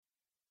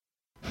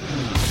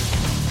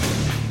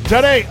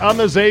Today on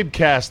the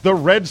CzabeCast, the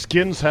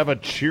Redskins have a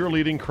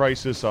cheerleading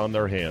crisis on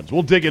their hands.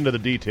 We'll dig into the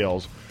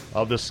details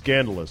of the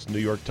scandalous New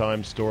York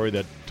Times story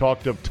that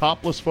talked of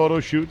topless photo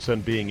shoots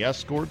and being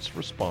escorts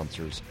for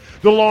sponsors.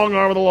 The long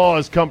arm of the law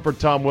has come for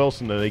Tom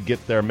Wilson, and they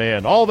get their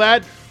man. All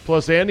that,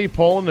 plus Andy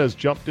Pollin has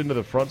jumped into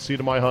the front seat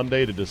of my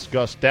Hyundai to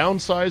discuss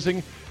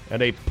downsizing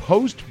and a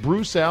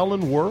post-Bruce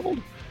Allen world.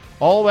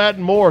 All that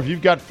and more. If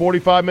you've got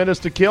 45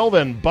 minutes to kill,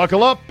 then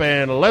buckle up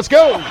and let's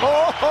go.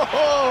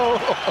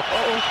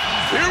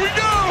 Here we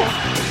go.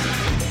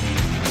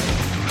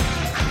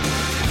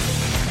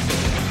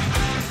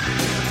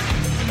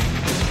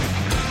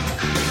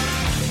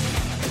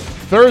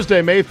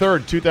 Thursday, May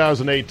 3rd,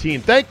 2018.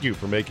 Thank you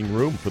for making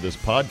room for this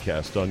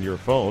podcast on your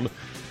phone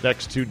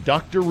next to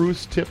Dr.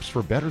 Ruth's tips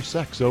for better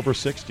sex over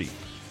 60,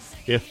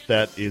 if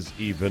that is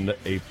even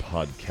a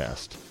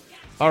podcast.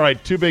 All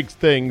right, two big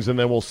things, and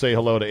then we'll say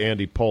hello to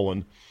Andy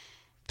Pollin.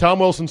 Tom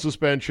Wilson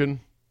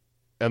suspension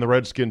and the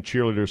Redskin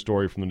cheerleader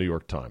story from the New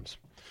York Times.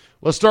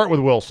 Let's start with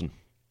Wilson.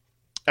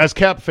 As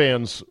Cap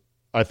fans,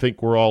 I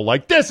think we're all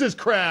like, this is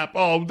crap.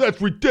 Oh,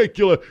 that's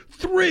ridiculous.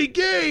 3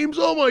 games.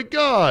 Oh, my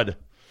God.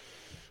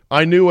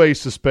 I knew a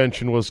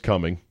suspension was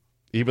coming,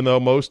 even though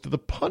most of the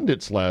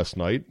pundits last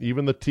night,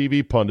 even the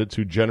TV pundits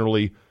who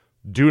generally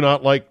do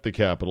not like the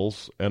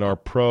Capitals and are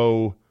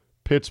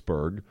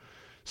pro-Pittsburgh,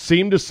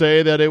 seemed to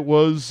say that it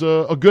was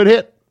a good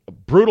hit, a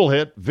brutal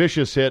hit,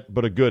 vicious hit,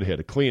 but a good hit,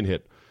 a clean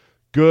hit.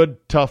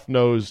 Good,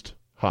 tough-nosed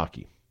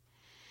hockey.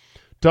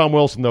 Tom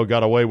Wilson, though,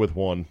 got away with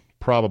one,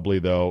 probably,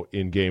 though,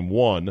 in Game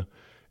 1,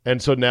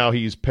 and so now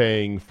he's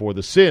paying for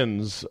the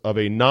sins of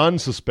a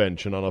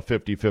non-suspension on a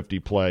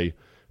 50-50 play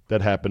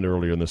that happened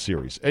earlier in the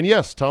series. And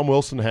yes, Tom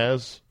Wilson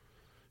has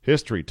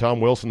history. Tom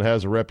Wilson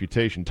has a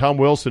reputation. Tom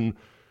Wilson,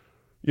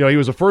 he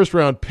was a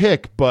first-round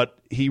pick, but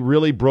he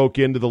really broke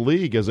into the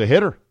league as a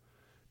hitter,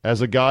 as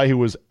a guy who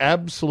was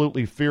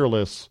absolutely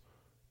fearless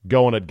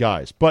going at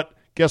guys. But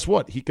guess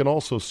what? He can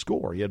also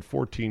score. He had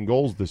 14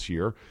 goals this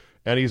year,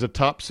 and he's a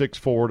top 6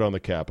 forward on the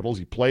Capitals.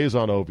 He plays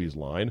on Ovi's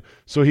line,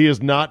 so he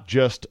is not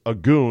just a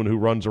goon who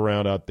runs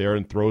around out there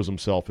and throws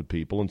himself at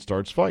people and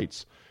starts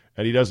fights.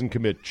 And he doesn't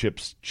commit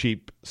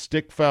cheap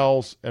stick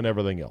fouls and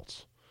everything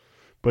else.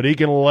 But he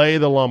can lay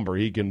the lumber.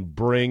 He can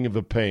bring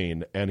the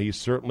pain, and he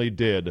certainly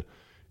did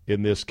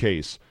in this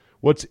case.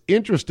 What's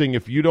interesting,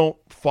 if you don't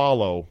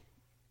follow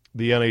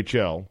the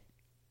NHL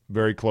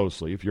very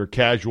closely, if you're a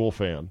casual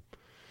fan,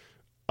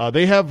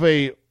 they have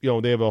a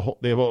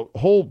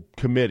whole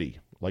committee,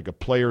 like a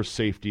player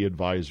safety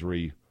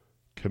advisory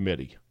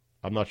committee.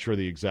 I'm not sure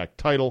the exact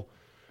title,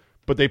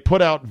 but they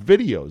put out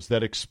videos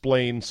that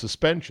explain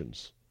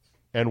suspensions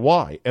and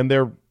why. And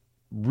they're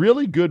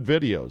really good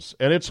videos.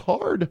 And it's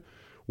hard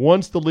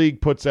once the league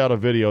puts out a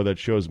video that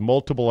shows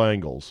multiple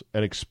angles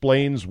and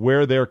explains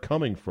where they're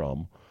coming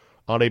from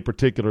on a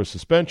particular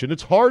suspension.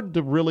 It's hard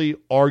to really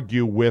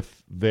argue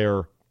with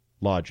their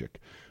logic.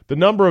 The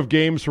number of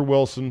games for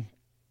Wilson,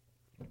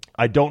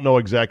 I don't know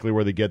exactly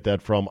where they get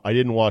that from. I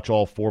didn't watch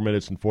all 4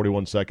 minutes and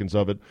 41 seconds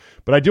of it,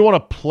 but I do want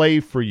to play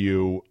for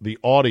you the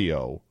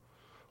audio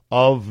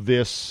of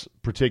this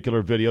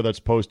particular video that's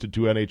posted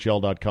to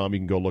NHL.com. You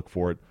can go look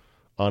for it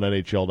on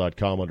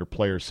NHL.com under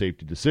Player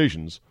Safety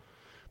Decisions.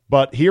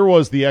 But here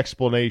was the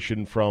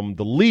explanation from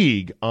the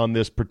league on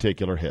this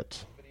particular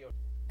hit.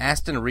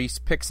 Aston Reese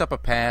picks up a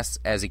pass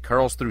as he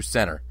curls through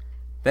center,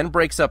 then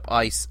breaks up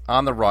ice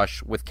on the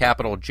rush with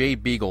Capital Jay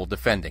Beagle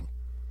defending.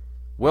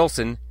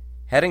 Wilson,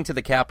 heading to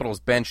the Capitals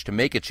bench to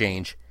make a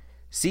change,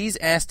 sees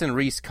Aston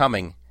Reese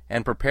coming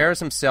and prepares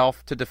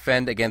himself to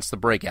defend against the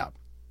breakout.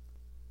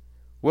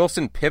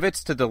 Wilson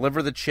pivots to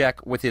deliver the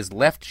check with his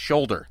left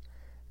shoulder,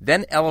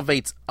 then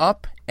elevates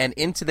up and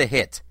into the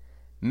hit,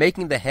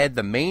 making the head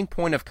the main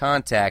point of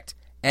contact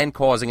and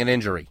causing an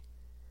injury.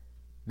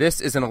 This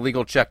is an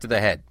illegal check to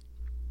the head.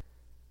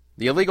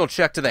 The illegal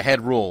check to the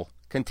head rule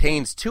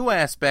contains 2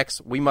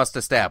 aspects we must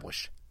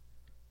establish.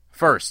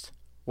 First,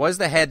 was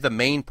the head the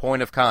main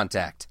point of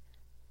contact?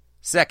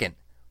 Second,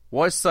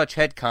 was such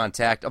head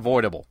contact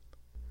avoidable?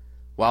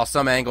 While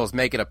some angles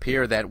make it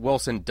appear that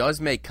Wilson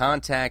does make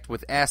contact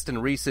with Aston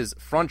Reese's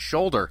front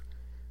shoulder,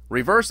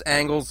 reverse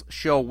angles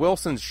show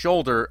Wilson's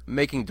shoulder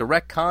making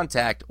direct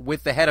contact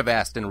with the head of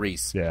Aston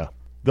Reese. Yeah.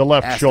 The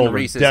left Aston shoulder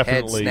Reese's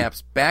definitely head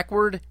snaps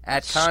backward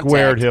at contact,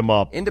 squared him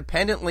up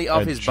independently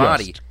of his just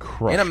body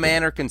crushed in a him.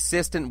 manner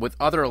consistent with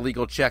other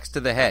illegal checks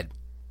to the head.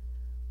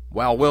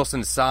 While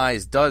Wilson's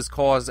size does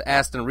cause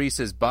Aston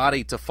Reese's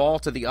body to fall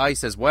to the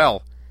ice as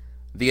well,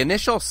 the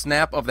initial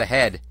snap of the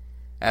head,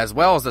 as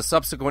well as the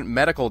subsequent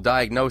medical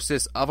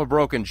diagnosis of a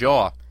broken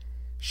jaw,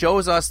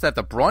 shows us that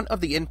the brunt of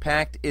the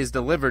impact is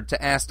delivered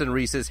to Aston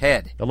Reese's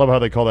head. I love how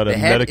they call that a The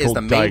head medical is the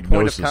main diagnosis.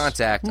 point of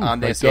contact on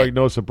this hit.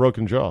 Diagnose a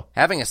broken jaw.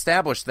 Having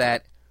established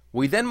that,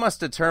 we then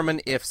must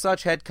determine if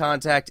such head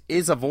contact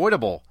is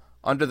avoidable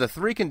under the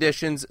 3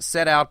 conditions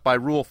set out by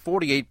Rule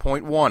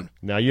 48.1.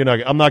 Now,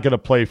 I'm not going to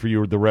play for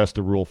you the rest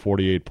of Rule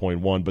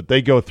 48.1, but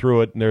they go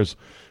through it, and there's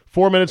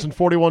 4 minutes and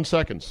 41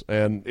 seconds,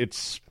 and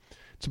it's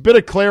a bit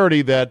of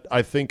clarity that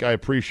I think I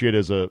appreciate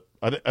as a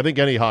I think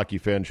any hockey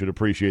fan should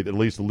appreciate that at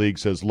least the league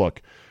says,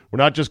 look, we're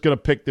not just going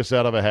to pick this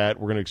out of a hat.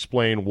 We're going to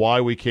explain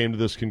why we came to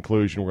this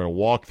conclusion. We're going to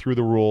walk through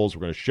the rules.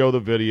 We're going to show the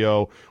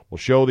video. We'll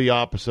show the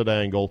opposite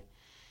angle.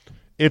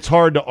 It's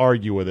hard to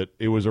argue with it.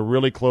 It was a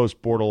really close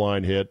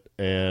borderline hit,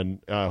 and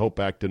I hope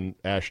Aston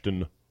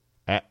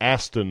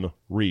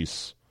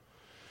Reese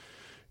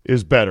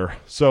is better.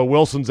 So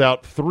Wilson's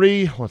out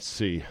 3. Let's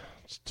see.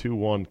 It's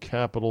 2-1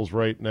 Capitals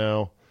right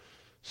now.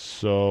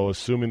 So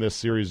assuming this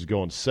series is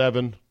going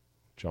 7,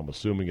 which I'm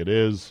assuming it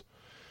is,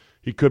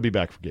 he could be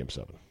back for Game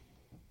 7.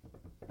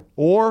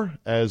 Or,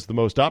 as the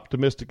most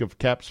optimistic of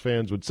Caps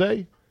fans would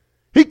say,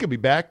 he could be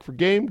back for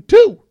Game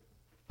 2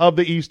 of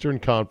the Eastern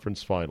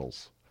Conference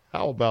Finals.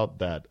 How about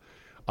that?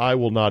 I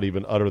will not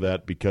even utter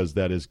that because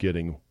that is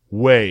getting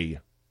way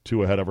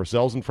too ahead of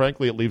ourselves, and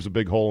frankly, it leaves a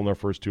big hole in our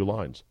first 2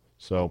 lines.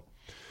 So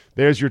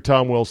there's your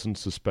Tom Wilson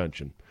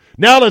suspension.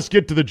 Now let's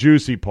get to the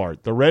juicy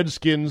part, the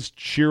Redskins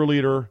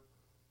cheerleader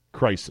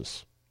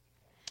crisis.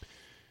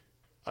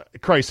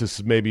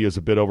 Crisis maybe is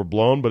a bit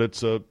overblown, but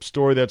it's a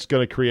story that's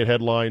going to create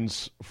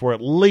headlines for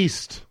at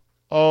least,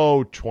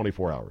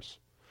 24 hours.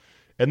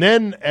 And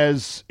then,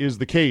 as is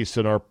the case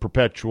in our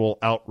perpetual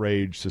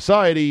outrage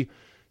society,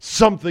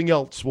 something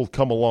else will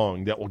come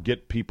along that will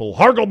get people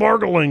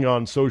hargle-bargling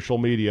on social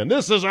media. And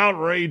this is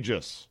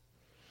outrageous.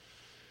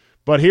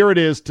 But here it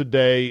is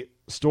today,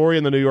 story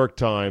in the New York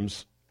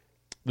Times.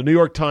 The New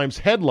York Times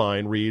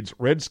headline reads,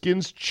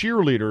 Redskins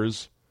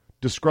cheerleaders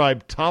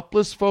describe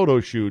topless photo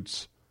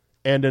shoots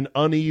and an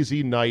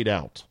uneasy night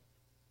out.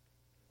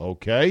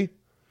 Okay.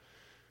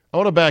 I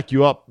want to back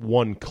you up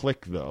 1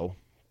 click, though.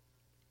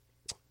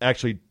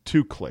 Actually,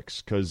 2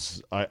 clicks,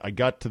 because I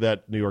got to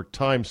that New York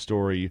Times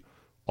story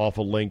off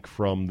a link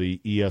from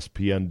the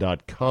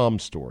ESPN.com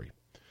story.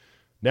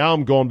 Now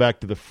I'm going back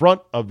to the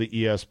front of the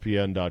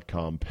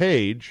ESPN.com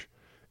page,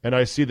 and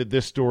I see that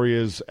this story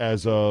is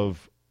as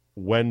of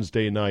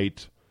Wednesday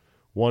night,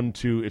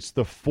 it's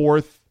the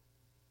 4th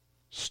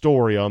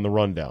story on the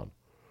rundown.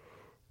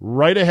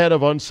 Right ahead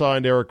of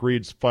unsigned Eric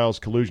Reed files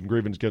collusion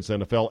grievance against the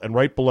NFL, and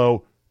right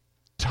below,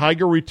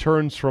 Tiger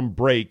returns from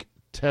break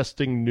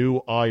testing new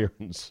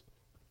irons.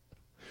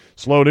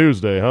 Slow news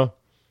day, huh?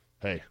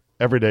 Hey,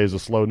 every day is a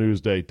slow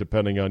news day,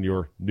 depending on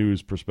your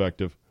news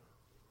perspective.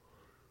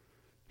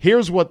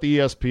 Here's what the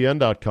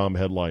ESPN.com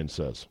headline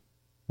says.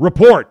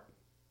 Report.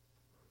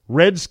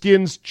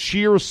 Redskins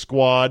cheer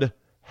squad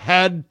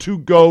had to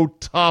go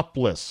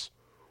topless.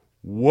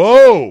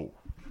 Whoa!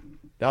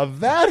 Now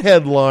that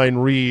headline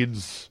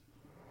reads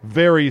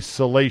very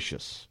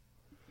salacious.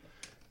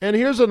 And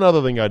here's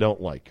another thing I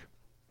don't like.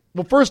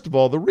 Well, first of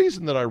all, the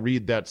reason that I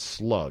read that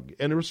slug,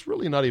 and it's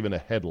really not even a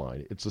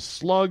headline, it's a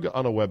slug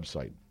on a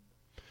website.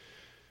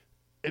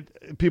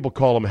 People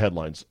call them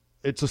headlines.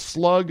 It's a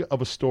slug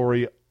of a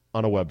story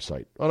on a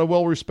website, on a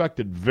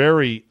well-respected,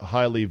 very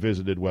highly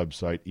visited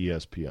website,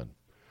 ESPN.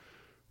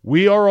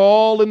 We are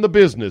all in the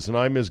business, and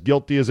I'm as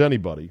guilty as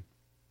anybody,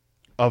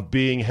 of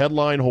being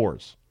headline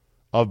whores,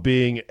 of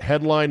being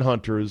headline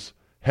hunters,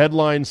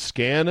 headline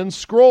scan and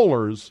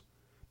scrollers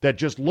that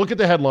just look at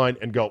the headline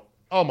and go,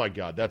 oh my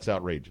God, that's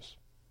outrageous.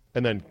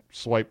 And then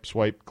swipe,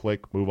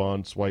 click, move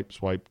on, swipe,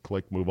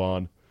 click, move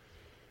on.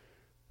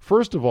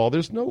 First of all,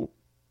 there's no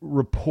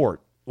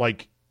report.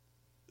 Like,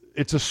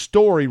 it's a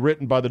story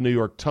written by the New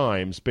York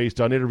Times based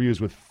on interviews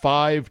with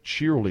 5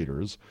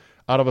 cheerleaders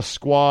out of a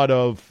squad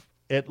of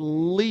at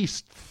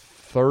least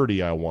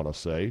 30, I want to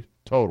say,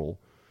 total,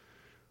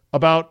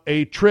 about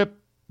a trip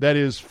that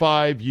is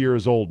 5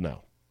 years old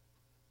now.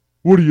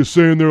 What are you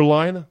saying there,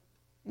 Lina?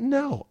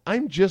 No,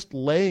 I'm just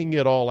laying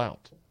it all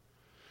out.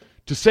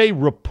 To say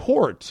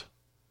report,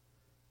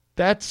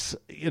 that's,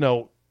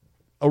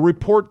 a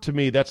report to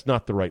me, that's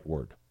not the right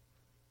word.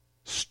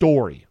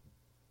 Story.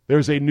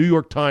 There's a New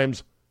York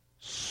Times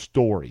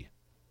story.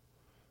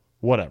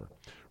 Whatever.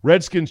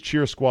 Redskins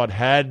cheer squad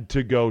had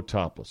to go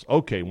topless.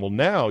 Okay, well,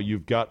 now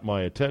you've got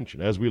my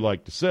attention, as we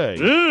like to say.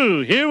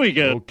 Ooh, here we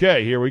go.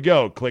 Okay, here we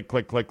go. Click,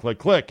 click, click, click,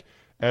 click.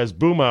 As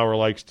Boomhauer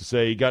likes to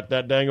say, you got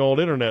that dang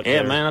old internet Yeah,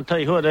 there. man, I'll tell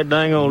you what, that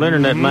dang old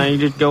internet, man, you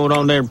just go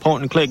on there and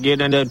point and click,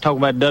 get in there, talk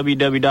about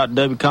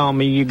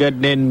www.com, you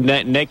got them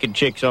naked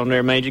chicks on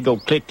there, man, you go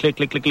click, click,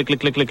 click, click, click, click,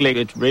 click, click, click.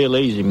 It's real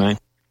easy, man.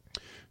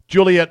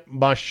 Juliette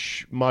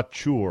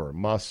Masur,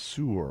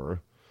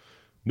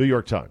 New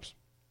York Times.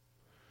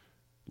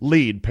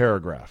 Lead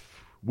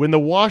paragraph. When the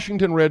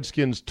Washington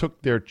Redskins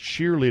took their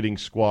cheerleading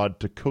squad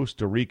to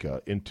Costa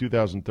Rica in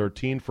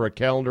 2013 for a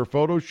calendar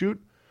photo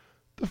shoot,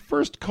 the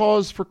first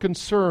cause for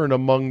concern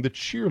among the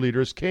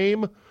cheerleaders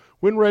came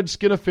when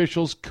Redskin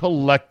officials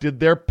collected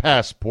their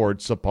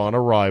passports upon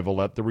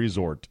arrival at the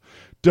resort,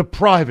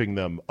 depriving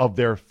them of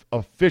their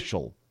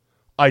official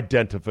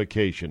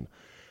identification.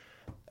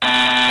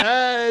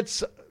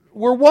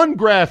 We're 1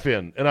 graph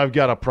in, and I've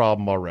got a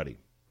problem already.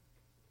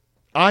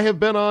 I have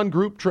been on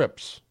group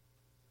trips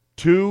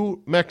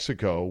to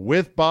Mexico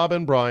with Bob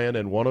and Brian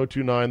and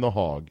 1029 The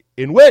Hog,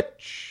 in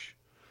which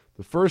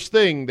the first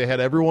thing they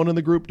had everyone in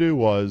the group do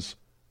was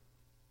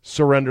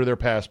surrender their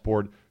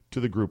passport to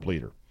the group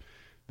leader.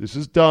 This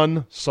is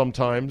done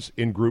sometimes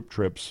in group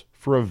trips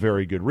for a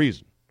very good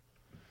reason.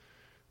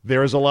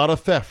 There is a lot of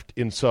theft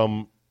in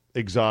some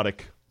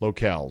exotic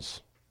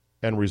locales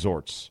and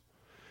resorts.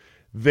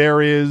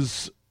 There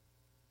is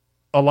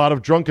a lot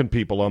of drunken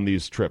people on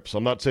these trips.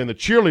 I'm not saying the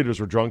cheerleaders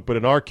were drunk, but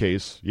in our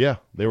case, yeah,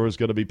 there was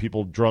going to be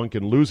people drunk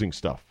and losing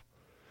stuff.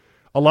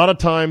 A lot of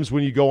times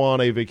when you go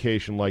on a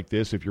vacation like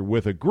this, if you're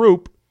with a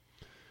group,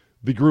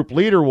 the group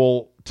leader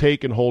will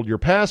take and hold your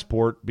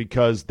passport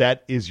because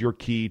that is your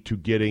key to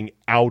getting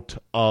out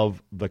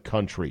of the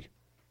country.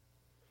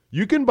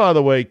 You can, by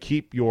the way,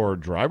 keep your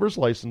driver's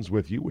license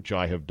with you, which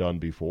I have done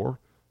before.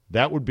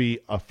 That would be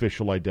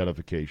official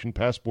identification.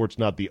 Passport's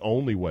not the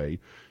only way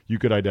you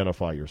could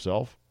identify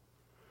yourself.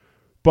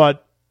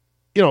 But,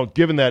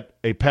 given that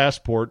a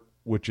passport,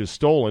 which is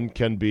stolen,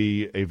 can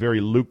be a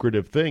very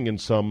lucrative thing in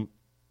some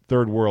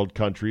third world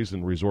countries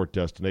and resort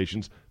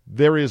destinations,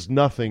 there is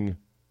nothing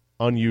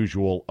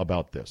unusual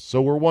about this.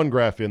 So we're one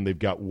graph in, they've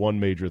got one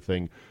major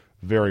thing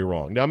very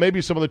wrong. Now, maybe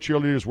some of the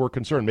cheerleaders were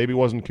concerned. Maybe it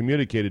wasn't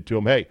communicated to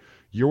them, hey,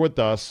 you're with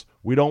us.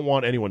 We don't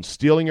want anyone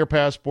stealing your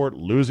passport,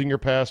 losing your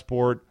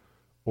passport,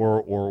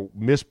 or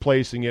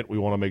misplacing it. We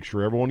want to make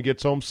sure everyone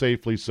gets home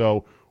safely,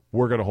 so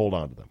we're going to hold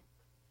on to them.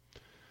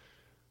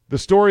 The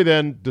story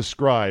then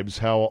describes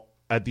how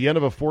at the end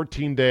of a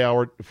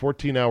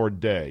 14-hour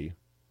day,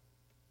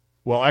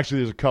 well, actually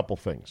there's a couple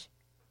things.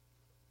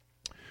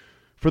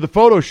 For the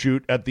photo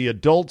shoot at the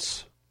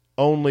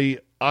adults-only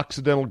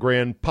Occidental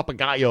Grand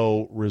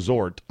Papagayo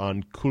Resort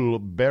on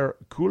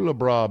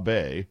Culebra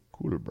Bay,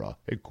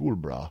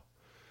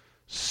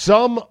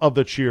 some of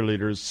the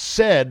cheerleaders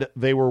said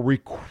they were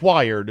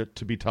required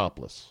to be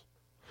topless,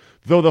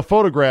 though the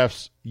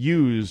photographs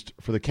used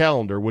for the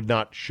calendar would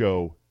not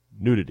show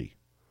nudity.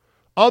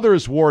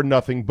 Others wore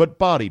nothing but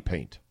body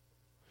paint.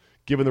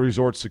 Given the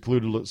resort's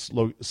secluded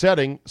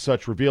setting,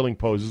 such revealing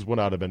poses would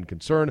not have been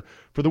concern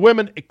for the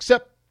women,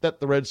 except that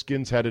the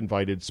Redskins had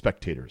invited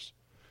spectators.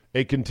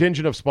 A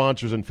contingent of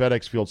sponsors and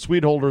FedEx Field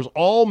suite holders,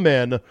 all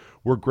men,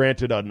 were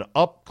granted an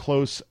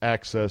up-close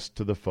access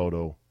to the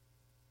photo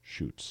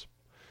shoots.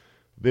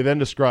 They then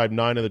described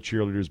 9 of the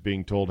cheerleaders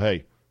being told,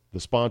 hey, the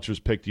sponsors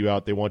picked you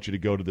out. They want you to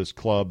go to this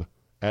club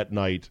at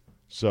night,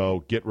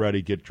 so get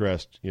ready, get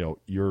dressed.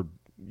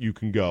 You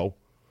can go.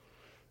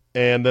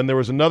 And then there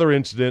was another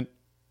incident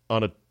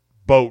on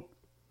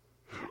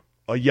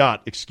a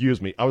yacht,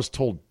 excuse me. I was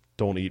told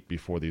don't eat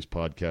before these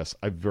podcasts.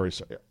 I'm very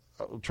sorry.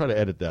 I'll try to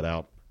edit that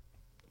out.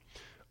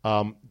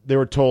 They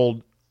were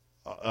told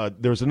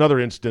there was another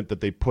incident that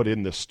they put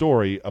in the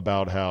story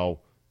about how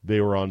they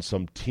were on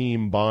some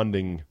team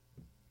bonding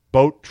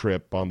boat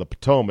trip on the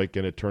Potomac,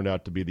 and it turned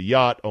out to be the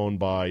yacht owned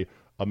by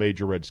a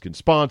major Redskin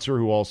sponsor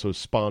who also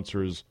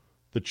sponsors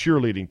the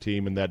cheerleading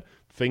team, and that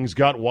things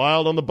got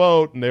wild on the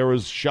boat, and there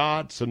was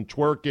shots and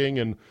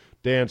twerking and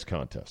dance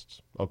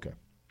contests. Okay.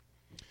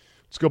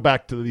 Let's go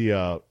back to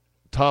the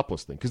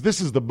topless thing, because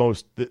this is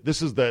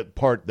the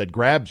part that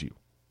grabs you.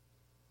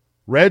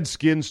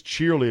 Redskins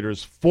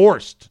cheerleaders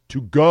forced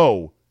to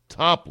go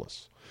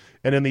topless.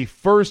 And in the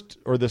first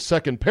or the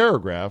second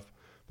paragraph,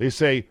 they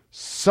say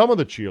some of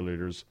the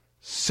cheerleaders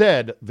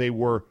said they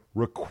were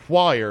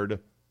required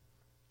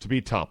to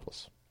be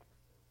topless.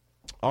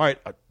 All right,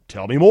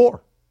 tell me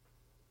more.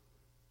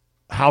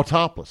 How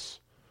topless?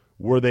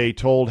 Were they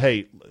told,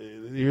 hey,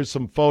 here's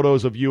some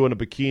photos of you in a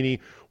bikini.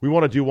 We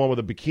want to do one with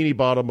a bikini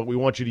bottom, but we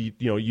want you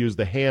to use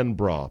the hand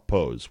bra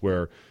pose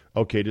where,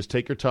 okay, just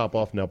take your top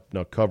off. Now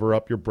cover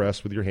up your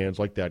breasts with your hands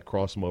like that.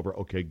 Cross them over.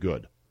 Okay,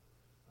 good.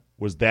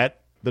 Was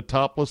that the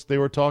topless they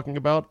were talking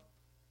about?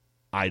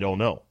 I don't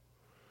know.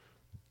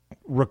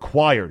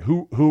 Required.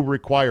 Who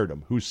required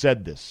them? Who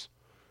said this?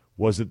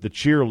 Was it the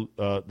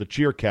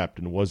cheer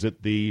captain? Was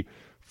it the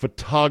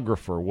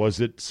photographer? Was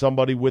it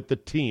somebody with the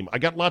team? I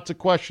got lots of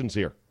questions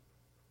here.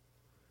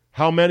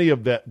 How many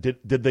of that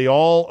did they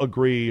all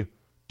agree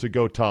to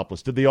go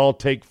topless? Did they all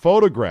take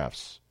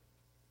photographs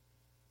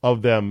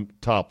of them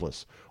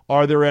topless?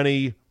 Are there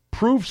any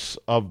proofs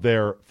of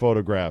their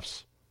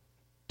photographs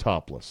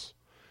topless?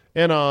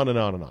 And on and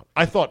on and on.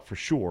 I thought for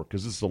sure,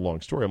 because this is a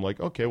long story, I'm like,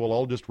 okay, well,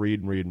 I'll just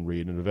read,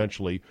 and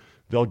eventually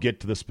they'll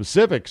get to the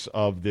specifics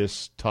of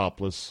this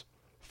topless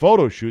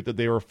photo shoot that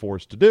they were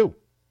forced to do.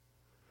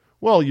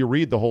 Well, you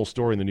read the whole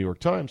story in the New York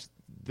Times,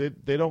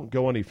 they don't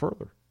go any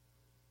further.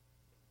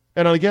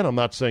 And again, I'm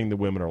not saying the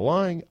women are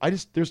lying.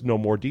 There's no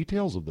more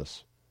details of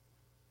this.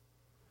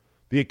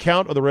 The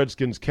account of the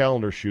Redskins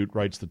calendar shoot,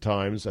 writes the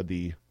Times, at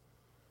the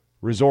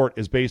resort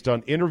is based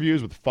on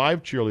interviews with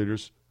 5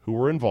 cheerleaders who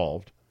were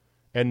involved,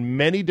 and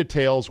many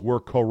details were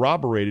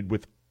corroborated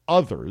with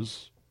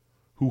others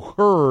who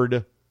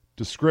heard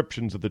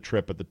descriptions of the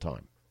trip at the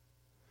time.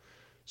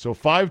 So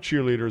 5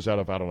 cheerleaders out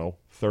of,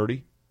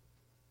 30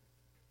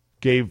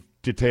 gave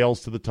details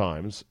to the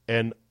Times,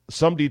 and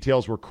some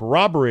details were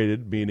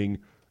corroborated, meaning,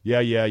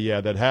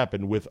 yeah, that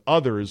happened, with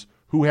others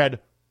who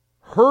had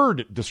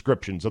heard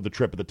descriptions of the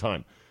trip at the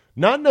time.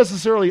 Not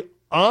necessarily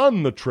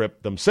on the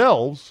trip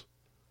themselves,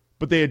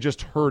 but they had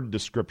just heard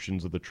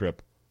descriptions of the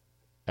trip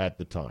at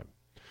the time.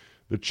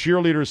 The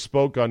cheerleaders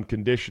spoke on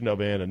condition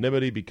of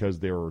anonymity because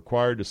they were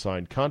required to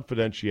sign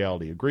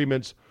confidentiality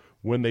agreements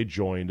when they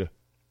joined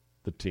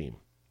the team.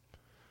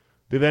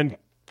 They then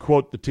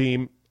quote the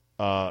team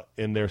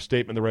in their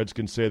statement. The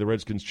Redskins say the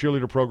Redskins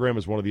cheerleader program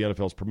is one of the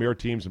NFL's premier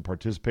teams in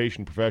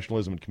participation,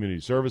 professionalism, and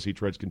community service.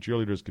 Each Redskin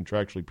cheerleader is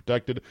contractually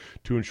protected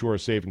to ensure a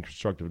safe and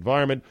constructive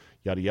environment.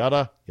 Yada,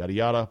 yada, yada,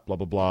 yada, blah,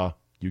 blah, blah.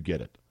 You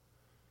get it.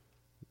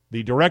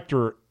 The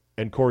director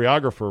and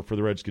choreographer for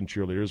the Redskin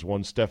cheerleaders,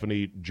 one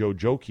Stephanie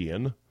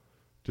Jojokian,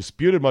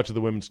 disputed much of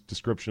the women's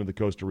description of the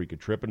Costa Rica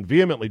trip and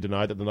vehemently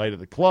denied that the night at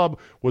the club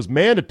was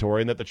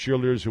mandatory and that the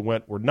cheerleaders who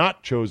went were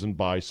not chosen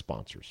by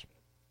sponsors.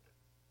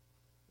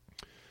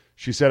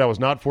 She said, I was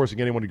not forcing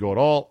anyone to go at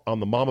all. I'm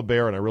the mama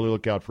bear, and I really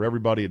look out for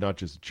everybody and not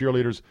just the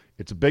cheerleaders.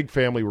 It's a big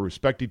family. We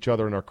respect each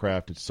other in our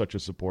craft. It's such a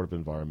supportive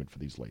environment for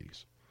these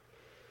ladies.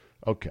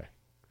 Okay.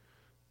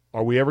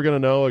 Are we ever going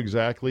to know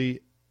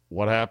exactly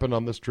what happened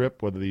on this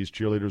trip, whether these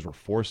cheerleaders were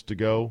forced to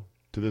go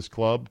to this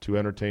club to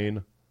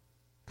entertain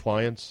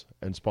clients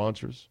and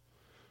sponsors?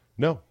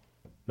 No,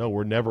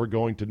 we're never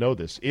going to know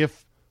this.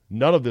 If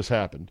none of this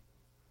happened,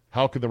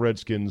 how can the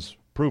Redskins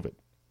prove it?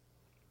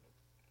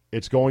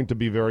 It's going to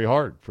be very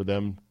hard for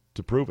them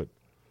to prove it.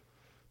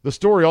 The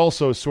story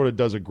also sort of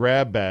does a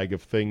grab bag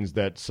of things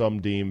that some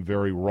deem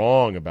very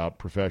wrong about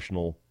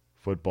professional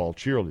football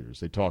cheerleaders.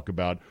 They talk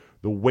about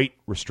the weight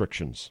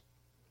restrictions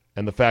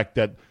and the fact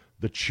that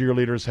the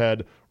cheerleaders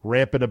had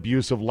rampant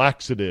abuse of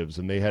laxatives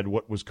and they had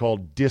what was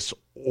called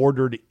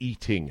disordered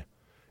eating,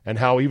 and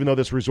how even though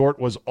this resort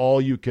was all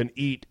you can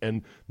eat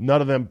and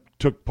none of them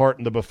took part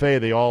in the buffet,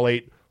 they all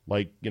ate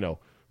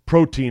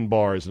protein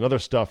bars and other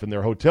stuff in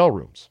their hotel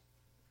rooms.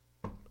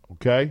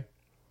 Okay?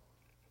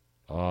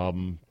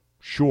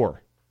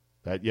 Sure.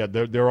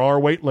 There are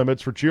weight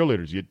limits for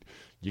cheerleaders.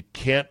 You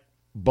can't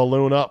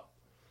balloon up.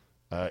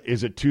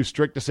 Is it too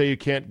strict to say you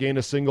can't gain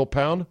a single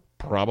pound?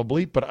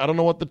 Probably, but I don't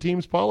know what the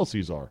team's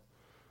policies are.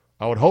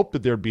 I would hope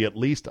that there'd be at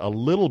least a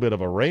little bit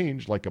of a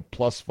range, like a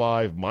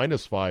 +5,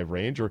 -5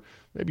 range, or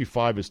maybe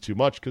 5 is too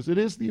much because it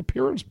is the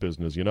appearance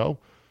business, you know.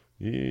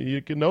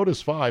 You can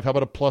notice 5. How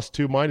about a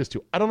 +2,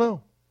 -2? I don't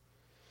know.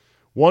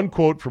 One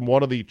quote from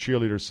one of the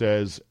cheerleaders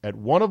says, at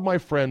one of my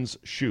friend's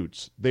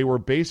shoots, they were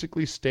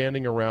basically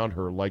standing around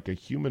her like a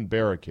human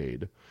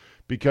barricade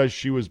because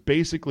she was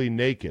basically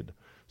naked,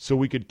 so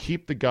we could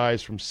keep the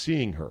guys from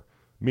seeing her,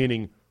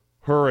 meaning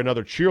her and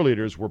other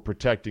cheerleaders were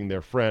protecting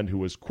their friend who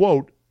was,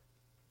 quote,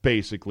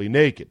 basically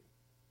naked.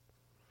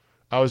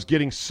 I was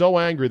getting so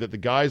angry that the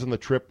guys on the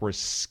trip were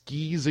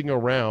skeezing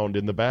around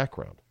in the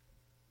background.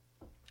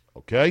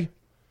 Okay?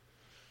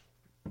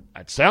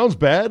 That sounds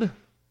bad.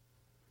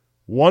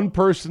 One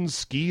person's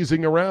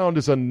skeezing around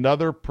is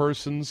another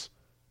person's,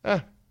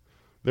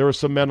 There were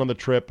some men on the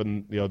trip,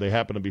 and they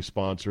happened to be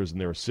sponsors,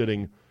 and they were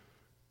sitting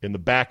in the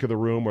back of the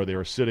room, or they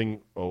were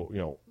sitting,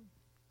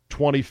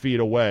 20 feet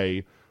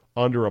away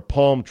under a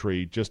palm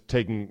tree, just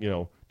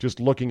just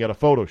looking at a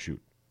photo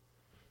shoot.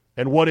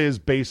 And what is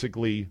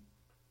basically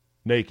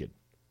naked?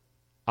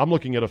 I'm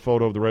looking at a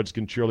photo of the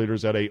Redskin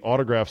cheerleaders at a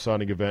autograph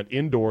signing event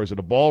indoors at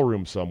a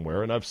ballroom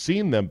somewhere, and I've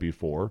seen them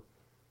before,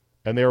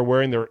 and they are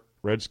wearing their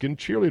Redskin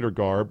cheerleader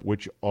garb,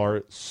 which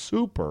are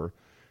super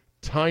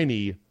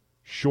tiny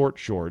short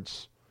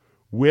shorts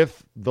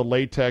with the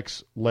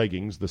latex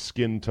leggings, the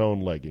skin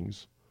tone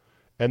leggings,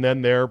 and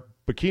then their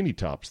bikini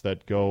tops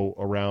that go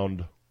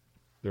around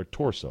their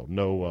torso,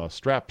 no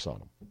straps on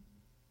them.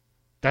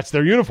 That's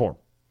their uniform.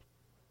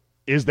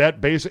 Is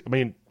that basic? I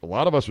mean, a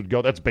lot of us would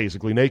go, that's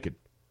basically naked.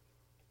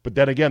 But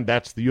then again,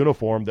 that's the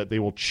uniform that they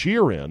will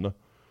cheer in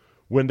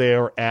when they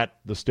are at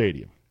the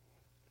stadium.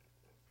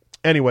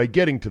 Anyway,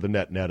 getting to the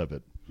net of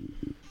it,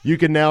 you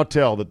can now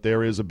tell that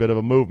there is a bit of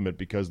a movement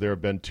because there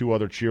have been 2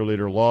 other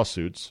cheerleader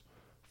lawsuits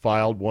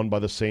filed, one by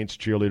the Saints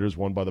cheerleaders,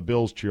 one by the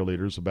Bills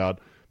cheerleaders, about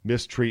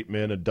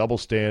mistreatment and double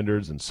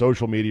standards and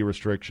social media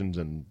restrictions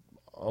and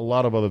a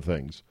lot of other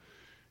things.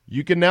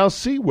 You can now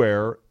see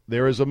where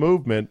there is a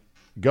movement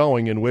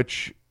going in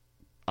which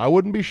I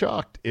wouldn't be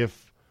shocked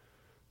if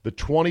the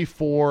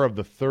 24 of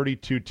the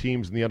 32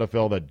 teams in the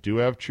NFL that do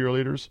have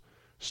cheerleaders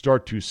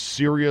start to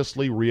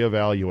seriously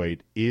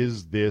reevaluate,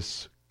 is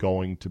this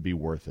going to be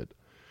worth it?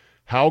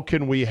 How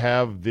can we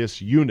have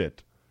this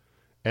unit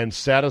and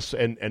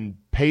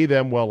pay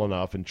them well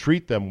enough and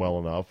treat them well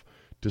enough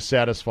to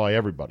satisfy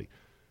everybody?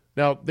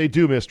 Now, they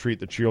do mistreat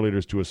the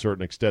cheerleaders to a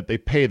certain extent. They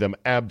pay them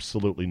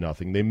absolutely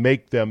nothing. They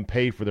make them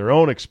pay for their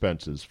own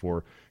expenses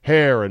for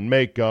hair and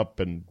makeup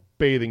and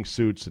bathing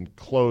suits and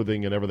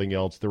clothing and everything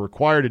else. They're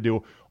required to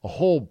do a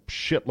whole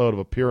shitload of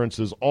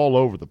appearances all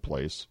over the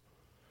place.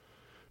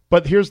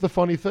 But here's the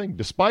funny thing.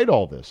 Despite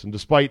all this, and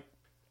despite,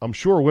 I'm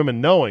sure,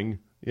 women knowing,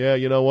 yeah,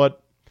 you know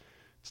what?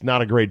 It's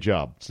not a great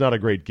job. It's not a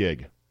great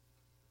gig.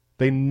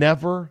 They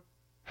never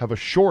have a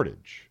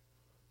shortage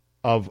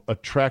of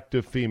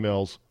attractive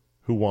females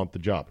who want the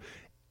job.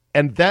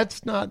 And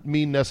that's not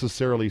me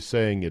necessarily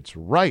saying it's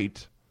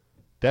right.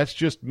 That's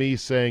just me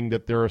saying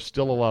that there are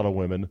still a lot of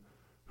women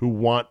who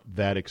want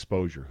that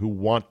exposure, who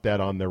want that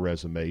on their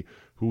resume,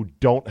 who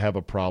don't have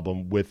a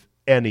problem with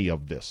any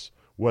of this,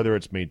 whether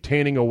it's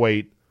maintaining a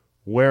weight,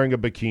 wearing a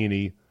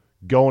bikini,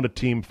 going to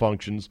team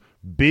functions,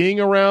 being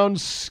around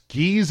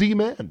skeezy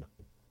men.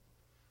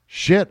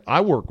 Shit,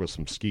 I work with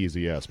some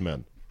skeezy-ass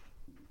men.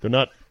 They're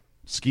not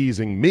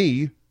skeezing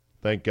me,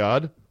 thank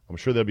God. I'm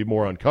sure they'd be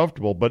more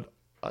uncomfortable, but,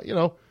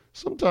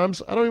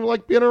 sometimes I don't even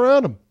like being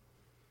around them.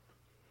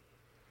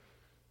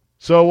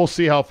 So we'll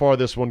see how far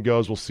this one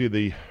goes. We'll see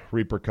the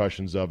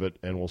repercussions of it,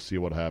 and we'll see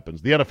what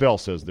happens. The NFL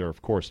says they're,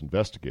 of course,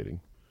 investigating,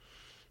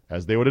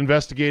 as they would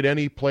investigate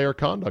any player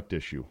conduct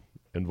issue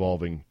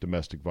involving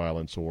domestic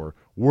violence or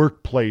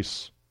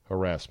workplace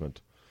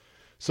harassment.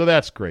 So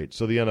that's great.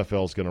 So the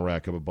NFL is going to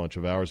rack up a bunch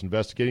of hours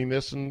investigating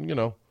this,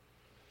 and,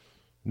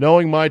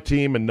 knowing my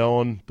team and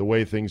knowing the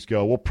way things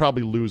go, we'll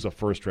probably lose a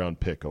first-round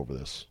pick over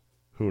this.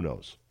 Who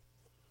knows?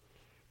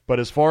 But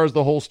as far as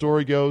the whole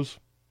story goes,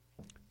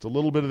 it's a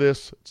little bit of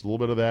this, it's a little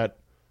bit of that.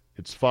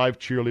 It's 5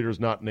 cheerleaders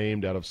not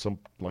named out of some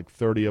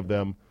 30 of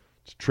them.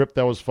 It's a trip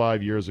that was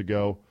 5 years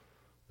ago.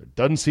 There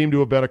doesn't seem to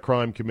have been a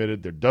crime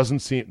committed.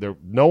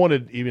 No one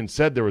had even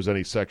said there was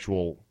any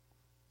sexual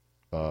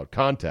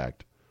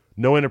contact.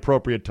 No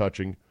inappropriate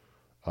touching.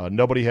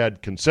 Nobody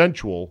had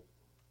consensual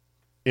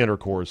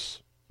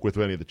intercourse with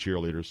any of the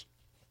cheerleaders.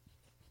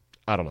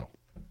 I don't know.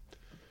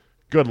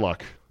 Good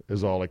luck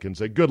is all I can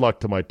say. Good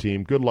luck to my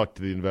team. Good luck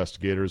to the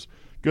investigators.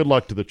 Good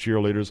luck to the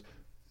cheerleaders.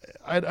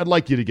 I'd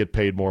like you to get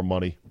paid more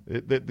money.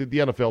 The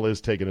NFL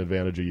is taking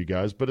advantage of you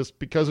guys, but it's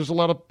because there's a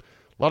lot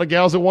of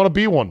gals that want to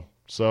be one.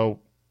 So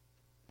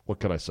what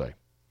can I say?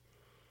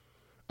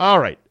 All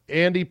right.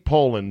 Andy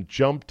Poland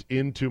jumped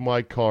into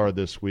my car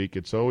this week.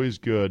 It's always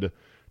good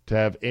to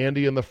have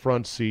Andy in the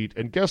front seat.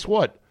 And guess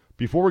what?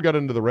 Before we got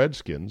into the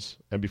Redskins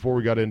and before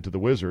we got into the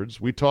Wizards,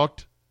 we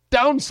talked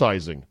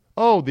downsizing.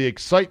 Oh, the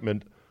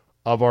excitement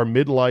of our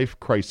midlife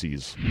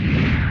crises.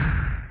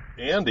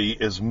 Andy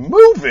is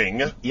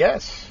moving.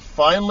 Yes.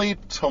 Finally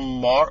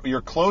tomorrow.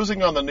 You're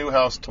closing on the new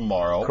house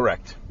tomorrow.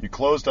 Correct. You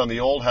closed on the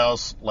old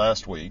house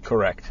last week.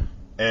 Correct.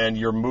 And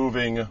you're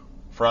moving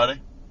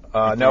Friday?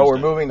 No, we're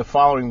moving the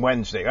following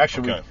Wednesday.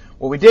 Actually, okay.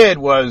 What we did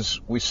was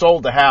we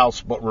sold the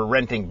house, but we're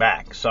renting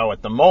back. So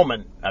at the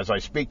moment, as I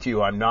speak to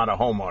you, I'm not a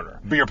homeowner.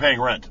 But you're paying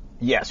rent?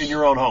 Yes. In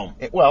your own home?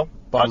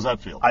 But how does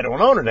that feel? I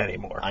don't own it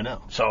anymore. I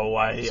know. So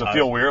Does it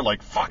feel weird?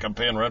 Like, fuck, I'm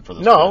paying rent for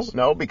this place?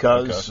 No,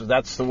 because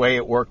that's the way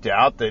it worked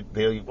out.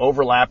 The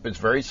overlap is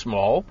very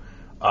small.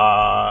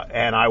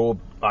 And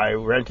I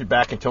rent it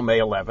back until May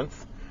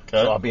 11th.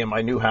 Okay. So I'll be in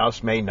my new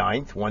house May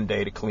 9th, one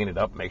day to clean it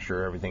up, make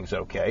sure everything's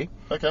okay.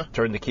 Okay.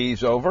 Turn the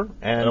keys over,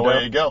 and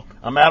away you go.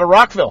 I'm out of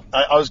Rockville.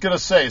 I was going to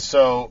say,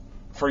 so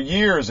for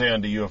years,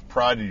 Andy, you have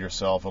prided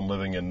yourself on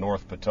living in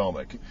North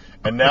Potomac,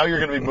 and now you're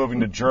going to be moving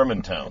to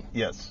Germantown.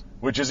 Yes.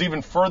 Which is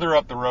even further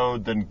up the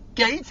road than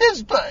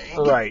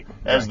Gaithersburg, right?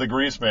 As the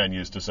greaseman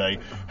used to say.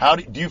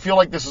 Do you feel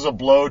like this is a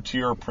blow to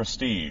your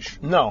prestige?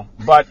 No,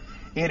 but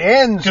it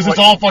ends... Because it's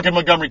all fucking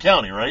Montgomery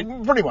County, right?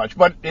 Pretty much,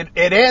 but it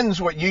ends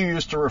what you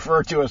used to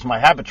refer to as my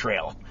habit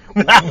trail,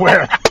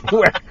 where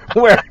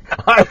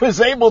I was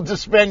able to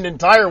spend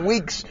entire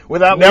weeks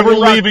without never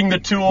leaving the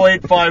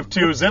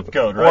 20852 zip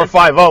code, right? Or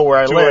 50 where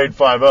I live.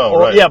 20850,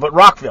 right? Yeah, but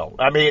Rockville.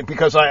 I mean,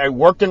 because I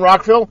worked in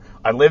Rockville,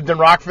 I lived in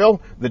Rockville,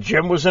 the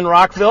gym was in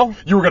Rockville.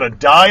 You were going to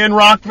die in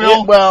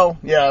Rockville?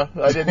 Yeah,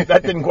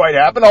 that didn't quite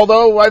happen,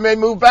 although I may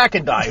move back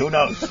and die, who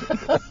knows?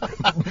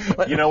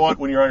 You know what?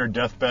 When you're on your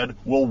deathbed,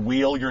 we'll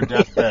wheel your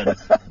deathbed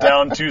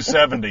down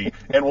 270,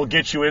 and we'll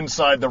get you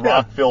inside the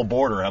Rockville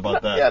border. How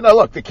about that? Yeah, no,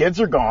 look, the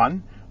kids are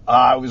gone.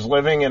 I was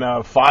living in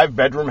a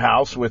 5-bedroom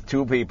house with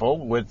 2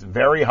 people with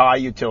very high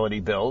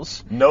utility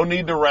bills. No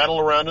need to rattle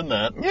around in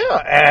that. Yeah,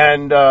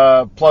 and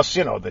plus,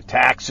 the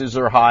taxes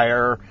are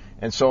higher.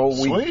 And so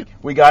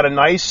we got a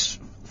nice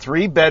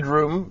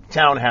 3-bedroom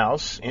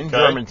townhouse in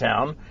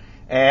Germantown.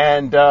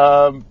 And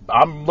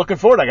I'm looking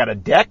forward. I got a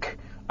deck.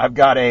 I've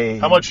got a...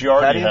 How much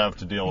yard do you have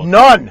to deal with?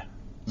 None.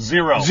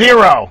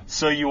 Zero.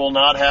 So you will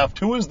not have...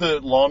 Who was the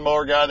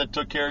lawnmower guy that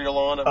took care of your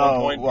lawn at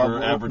one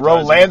point?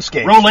 Row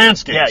Landscapes. Row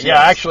Landscapes, Yeah,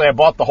 actually, I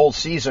bought the whole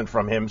season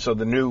from him, so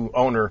the new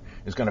owner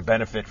is going to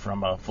benefit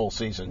from a full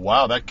season.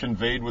 Wow, that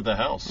conveyed with the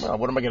house. Well,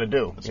 what am I going to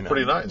do? It's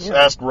pretty nice. Yeah.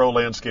 Ask Row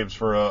Landscapes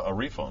for a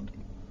refund.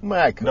 Well,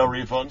 I could. No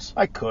refunds?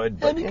 I could.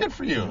 But good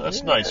for you.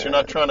 That's nice. You're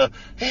not trying to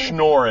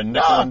schnorr and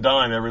nickel and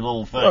dime every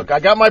little thing. Look, I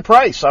got my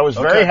price. I was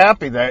very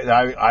happy that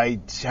I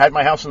had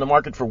my house on the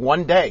market for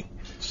one day.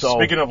 So,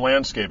 speaking of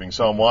landscaping,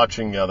 so I'm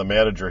watching the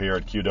manager here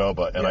at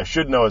Qdoba, and I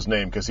should know his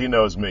name because he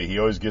knows me. He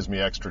always gives me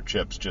extra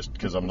chips just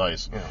because I'm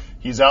nice. Yeah.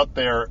 He's out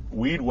there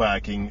weed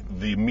whacking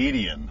the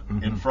median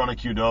in front of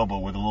Qdoba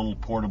with a little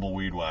portable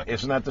weed whacker.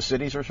 Isn't that the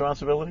city's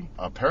responsibility?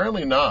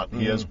 Apparently not.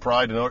 He has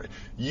pride in it.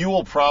 You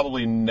will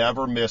probably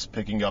never miss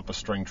picking up a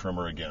string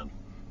trimmer again.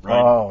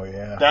 Right? Oh,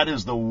 yeah. That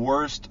is the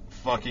worst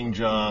fucking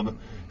job.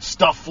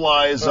 Stuff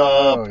flies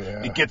up.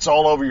 Yeah. It gets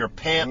all over your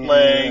pant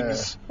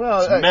legs.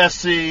 Well, it's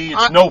messy.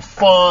 It's no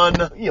fun.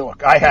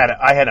 Look, I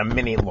had a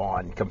mini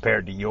lawn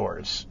compared to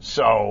yours,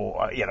 so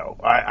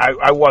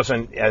I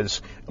wasn't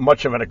as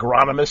much of an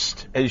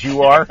agronomist as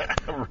you are.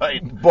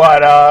 Right.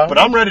 But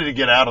I'm ready to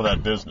get out of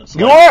that business.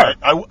 You are.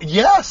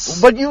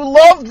 Yes. But you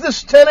loved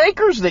this 10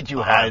 acres that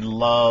you had. I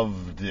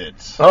loved it.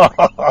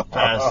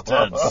 Past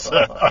tense.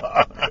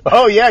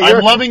 Oh yeah,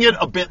 I'm loving it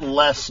a bit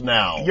less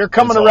now. You're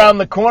coming around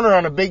the corner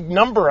on a big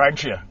number,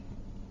 aren't you?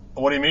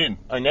 What do you mean?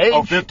 An age?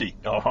 Oh, 50.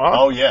 Uh-huh.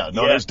 Oh, yeah.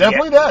 No, there's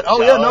definitely that.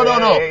 Oh, yeah. No.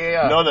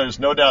 Yeah. No, there's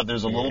no doubt.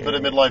 There's a little bit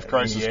of midlife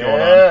crisis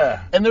going on.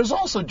 And there's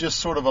also just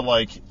sort of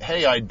a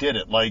hey, I did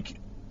it.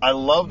 I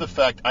love the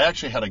fact, I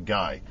actually had a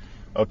guy.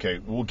 Okay,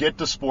 we'll get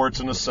to sports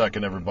in a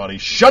second, everybody.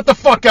 Shut the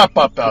fuck up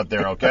out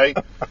there, okay?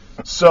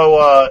 So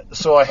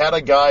I had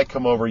a guy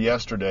come over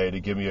yesterday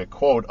to give me a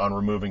quote on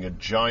removing a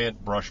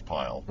giant brush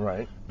pile.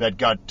 Right. That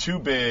got too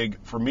big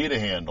for me to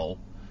handle,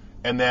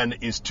 and then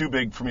is too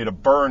big for me to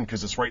burn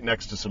because it's right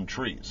next to some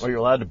trees. Oh, you're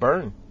allowed to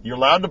burn? You're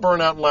allowed to burn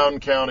out in Loudoun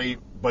County,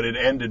 but it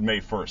ended May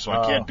 1st, so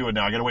I can't do it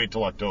now. I got to wait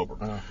till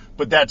October.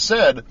 But that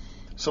said,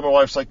 so my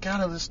wife's like,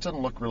 God, this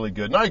doesn't look really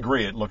good. And I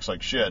agree, it looks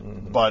like shit.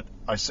 Mm-hmm. But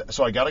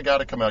so I got a guy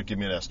to come out and give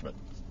me an estimate.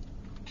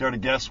 Care to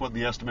guess what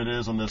the estimate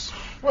is on this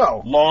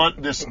lawn?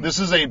 This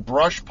is a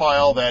brush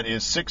pile that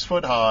is 6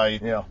 foot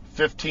high,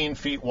 15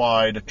 feet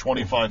wide,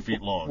 25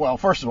 feet long. Well,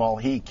 first of all,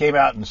 he came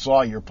out and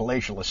saw your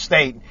palatial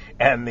estate,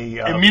 and the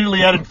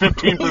immediately added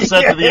 15%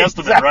 to the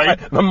estimate, right?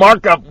 The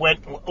markup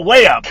went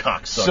way up.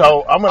 Cocksucker.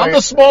 So I'm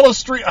the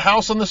smallest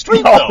house on the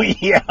street, though. Oh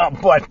yeah,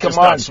 but come Just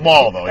on, not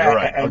small though. You're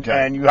right.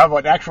 Okay. And you have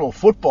an actual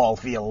football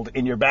field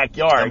in your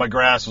backyard. And my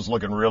grass was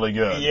looking really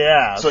good.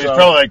 Yeah. So he's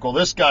probably like, well,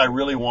 this guy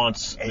really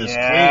wants this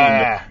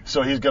cleaned,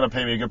 so he's going to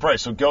pay me a good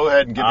price. So go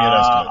ahead and give me an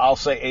estimate. I'll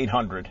say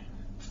 $800.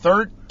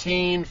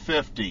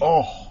 $1,350.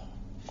 Oh.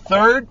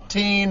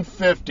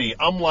 $1,350.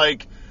 I'm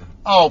like,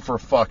 oh, for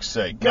fuck's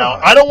sake. God. Now,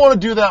 I don't want to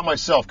do that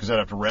myself because I'd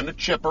have to rent a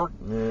chipper,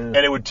 and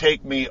it would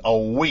take me a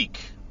week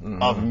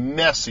of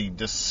messy,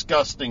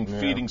 disgusting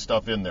feeding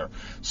stuff in there.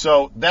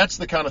 So that's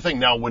the kind of thing.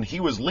 Now, when he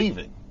was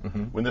leaving,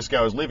 when this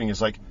guy was leaving,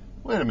 he's like,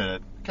 wait a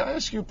minute, can I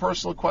ask you a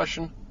personal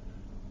question?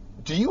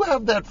 Do you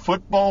have that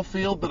football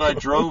field that I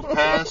drove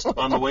past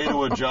on the way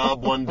to a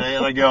job one day?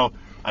 And I go,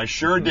 I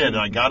sure did. And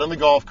I got in the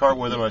golf cart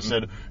with him. I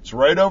said, it's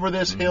right over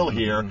this hill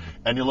here.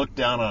 And you look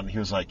down on it. He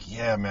was like,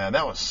 yeah, man,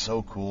 that was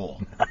so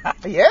cool.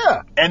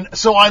 Yeah. And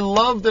so I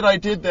love that I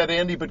did that,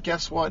 Andy. But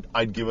guess what?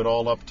 I'd give it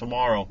all up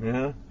tomorrow.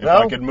 If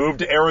I could move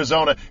to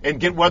Arizona and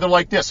get weather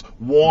like this.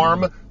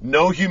 Warm,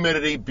 no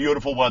humidity,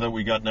 beautiful weather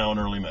we got now in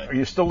early May. Are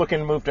you still looking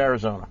to move to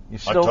Arizona?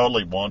 I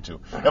totally want to.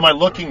 Am I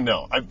looking?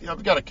 No.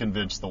 I've got to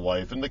convince the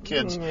wife and the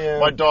kids.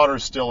 My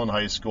daughter's still in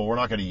high school. We're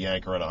not going to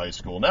yank her out of high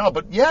school now.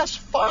 But yes,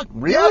 fuck.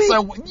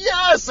 Really?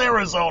 Yes,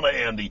 Arizona,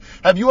 Andy.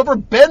 Have you ever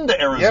been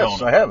to Arizona?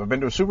 Yes, I have. I've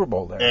been to a Super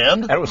Bowl there.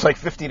 And it was like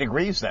 50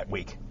 degrees that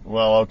week.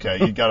 Well, okay.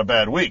 You got a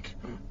bad week.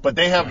 But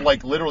they have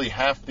literally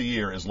half the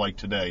year is like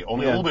today,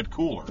 only a little bit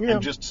cooler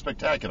and just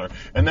spectacular.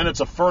 And then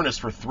it's a furnace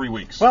for 3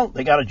 weeks. Well,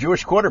 they got a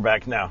Jewish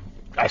quarterback now.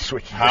 I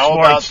switched. How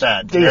about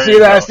that? Did you see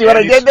that? See what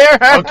I did there?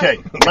 Okay,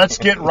 let's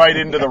get right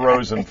into the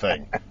Rosen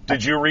thing.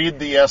 Did you read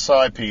the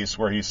SI piece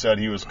where he said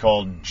he was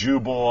called Jew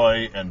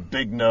Boy and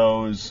Big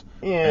Nose?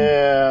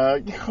 Yeah,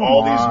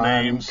 all these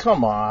names.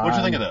 Come on. What'd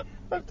you think of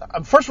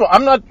that? First of all,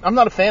 I'm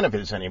not a fan of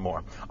his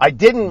anymore. I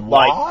did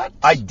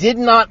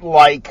not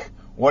like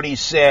what he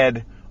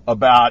said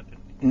about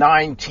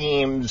 9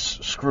 teams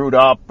screwed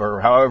up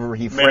or however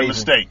he phrased it. Made a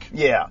mistake.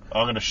 Yeah.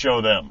 I'm going to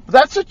show them.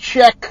 That's a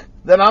check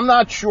that I'm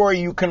not sure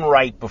you can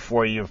write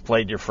before you've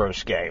played your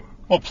first game.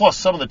 Well, plus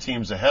some of the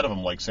teams ahead of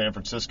him, like San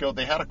Francisco,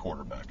 they had a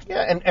quarterback.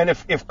 Yeah, and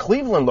if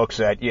Cleveland looks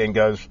at you and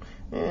goes,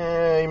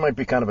 he might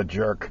be kind of a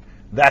jerk,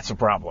 that's a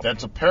problem.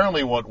 That's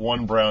apparently what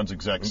one Browns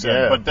exec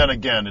said. Yeah. But then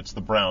again, it's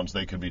the Browns.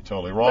 They could be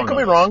totally wrong. They could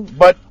be wrong,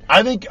 but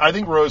I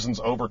think Rosen's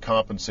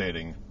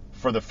overcompensating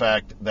for the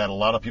fact that a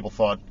lot of people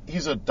thought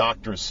he's a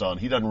doctor's son.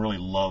 He doesn't really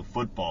love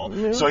football.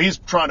 Yeah. So he's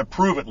trying to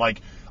prove it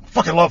like, I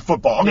fucking love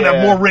football. I'm going to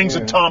have more rings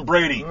than Tom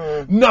Brady.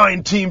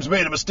 9 teams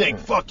made a mistake.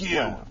 Fuck you.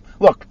 Yeah.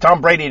 Look,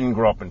 Tom Brady didn't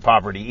grow up in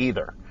poverty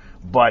either.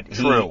 But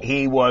he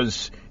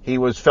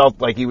felt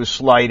like he was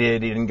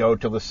slighted. He didn't go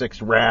till the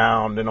 6th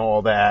round and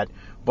all that.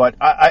 But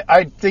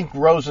I think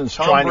Rosen's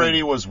Tom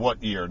Brady was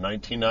what year?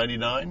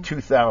 1999?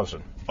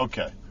 2000.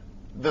 Okay.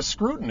 The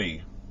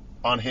scrutiny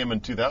on him in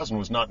 2000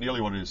 was not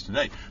nearly what it is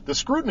today. The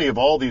scrutiny of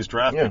all these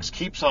draft picks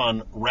keeps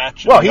on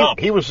ratcheting up.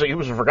 He was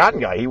a forgotten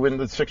guy. He went in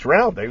the 6th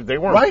round. They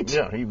weren't. Right.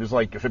 Yeah, he was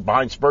like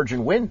behind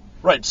Spurgeon win.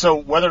 Right. So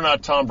whether or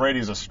not Tom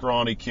Brady's a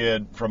scrawny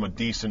kid from a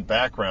decent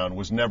background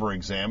was never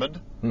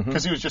examined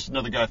because he was just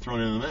another guy thrown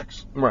into the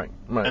mix. Right.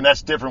 And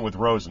that's different with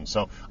Rosen.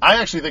 So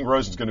I actually think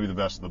Rosen's going to be the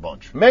best of the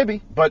bunch.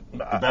 Maybe, but the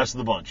best of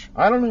the bunch.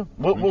 I don't know.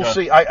 We'll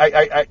see.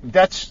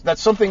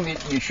 That's something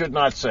that you should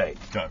not say.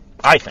 Okay.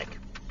 I think.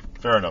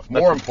 Fair enough.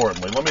 More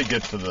importantly, let me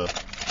get to the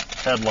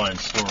headline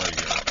story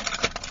here.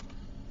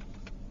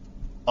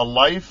 A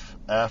Life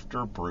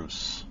After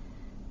Bruce.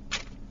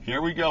 Here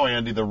we go,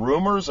 Andy. The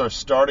rumors are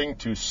starting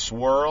to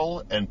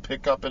swirl and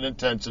pick up in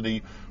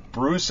intensity.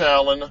 Bruce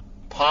Allen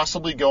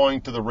possibly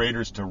going to the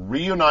Raiders to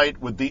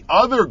reunite with the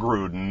other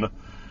Gruden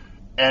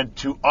and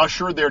to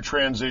usher their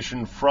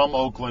transition from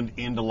Oakland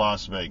into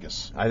Las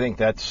Vegas. I think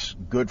that's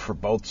good for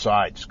both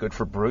sides. Good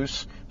for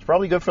Bruce. It's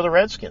probably good for the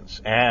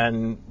Redskins.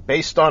 And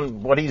based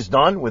on what he's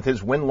done with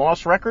his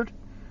win-loss record.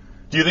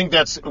 Do you think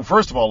that's,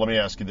 first of all, let me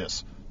ask you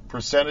this.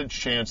 Percentage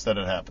chance that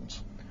it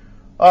happens?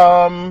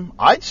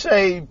 I'd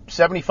say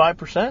 75%.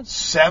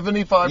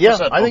 75%? Yeah,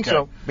 I think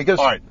so. Because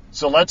all right,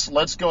 so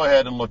let's go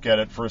ahead and look at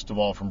it, first of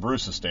all, from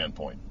Bruce's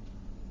standpoint.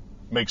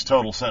 Makes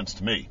total sense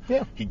to me.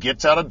 Yeah. He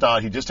gets out of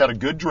Dodge. He just had a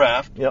good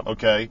draft. Yep.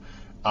 Okay.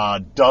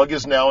 Doug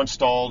is now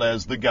installed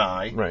as the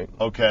guy. Right.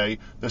 Okay.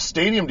 The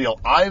stadium deal,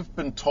 I've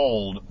been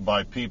told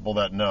by people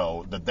that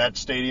know that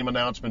stadium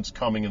announcement's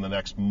coming in the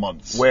next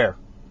months. Where?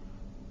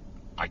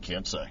 I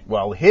can't say.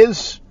 Well,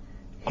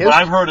 but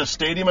I've heard a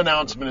stadium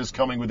announcement is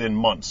coming within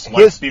months,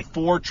 like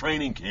before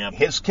training camp.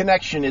 His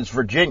connection is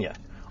Virginia.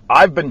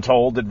 I've been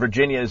told that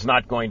Virginia is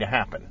not going to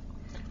happen.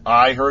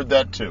 I heard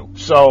that too.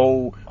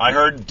 So I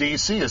heard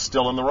D.C. is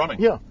still in the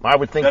running. Yeah, I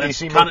would think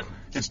D.C.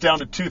 It's down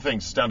to two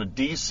things. It's down to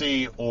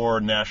D.C.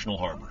 or National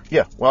Harbor.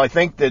 Yeah, well, I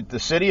think that the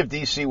city of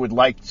D.C. would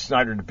like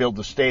Snyder to build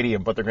the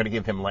stadium, but they're going to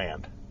give him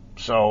land.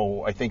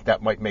 So I think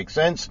that might make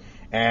sense.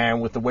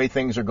 And with the way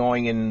things are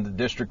going in the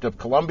District of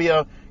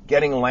Columbia,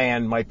 getting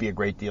land might be a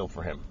great deal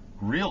for him.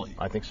 Really?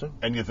 I think so.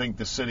 And you think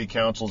the city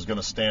council is going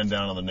to stand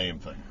down on the name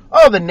thing?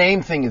 Oh, the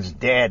name thing is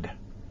dead.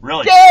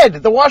 Really? Dead!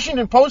 The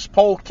Washington Post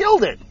poll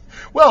killed it.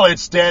 Well,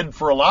 it's dead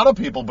for a lot of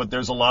people, but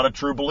there's a lot of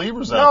true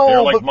believers out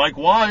there, like Mike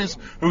Wise,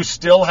 who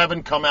still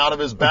haven't come out of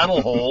his battle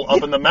hole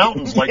up in the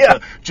mountains like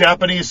the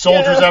Japanese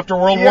soldiers after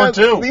World War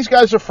II. These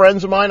guys are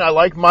friends of mine. I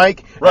like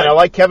Mike, and I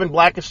like Kevin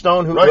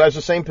Blackistone, who has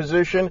the same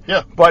position.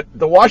 Yeah. But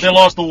they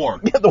lost the war.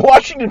 Yeah, the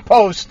Washington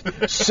Post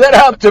set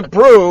out to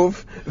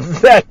prove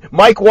that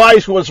Mike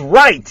Wise was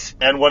right.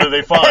 And what did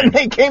they find? And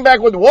they came back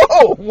with,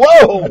 whoa,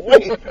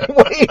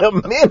 wait a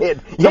minute.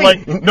 They're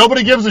like,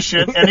 nobody gives a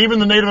shit, and even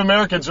the Native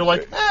Americans are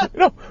like,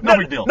 no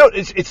big deal. No,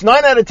 it's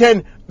 9 out of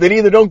 10 that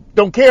either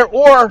don't care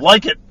or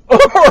like it,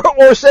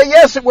 or say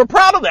yes, and we're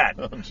proud of that.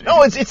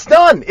 No, it's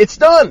done. It's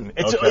done.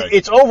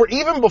 It's over.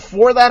 Even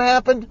before that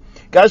happened,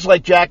 guys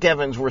like Jack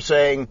Evans were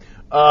saying,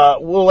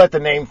 "We'll let the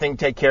name thing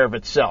take care of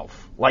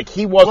itself." Like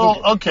he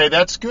wasn't. Well, okay,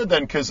 that's good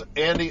then, because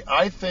Andy,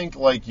 I think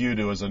like you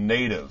do, as a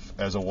native,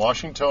 as a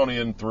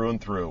Washingtonian through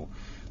and through,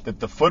 that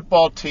the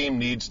football team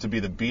needs to be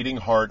the beating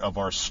heart of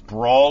our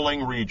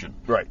sprawling region.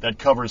 Right. That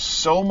covers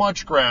so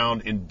much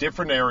ground in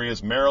different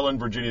areas, Maryland,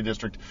 Virginia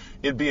District.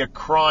 It'd be a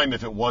crime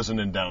if it wasn't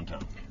in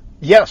downtown.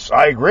 Yes,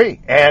 I agree.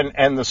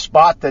 And the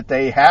spot that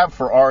they have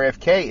for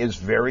RFK is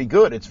very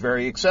good. It's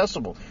very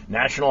accessible.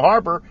 National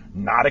Harbor,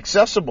 not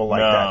accessible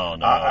like that.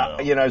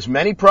 No. You know, as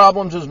many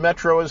problems as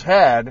Metro has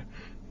had,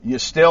 you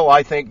still,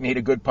 I think, need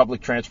a good public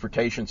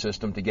transportation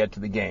system to get to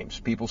the games.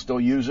 People still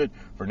use it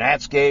for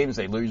Nats games.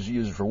 They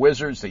use it for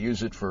Wizards. They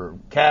use it for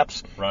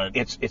Caps. Right.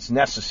 It's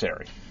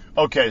necessary.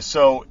 Okay,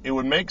 so it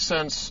would make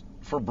sense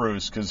for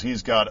Bruce because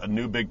he's got a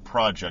new big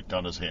project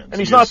on his hands. And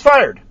he's not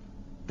fired.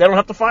 They don't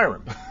have to fire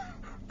him.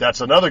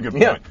 That's another good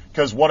point.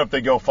 Because what if they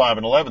go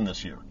 5-11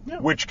 this year? Yeah.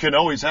 Which can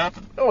always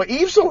happen. Oh,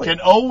 easily. Can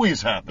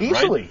always happen,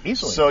 Easily.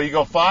 So you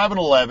go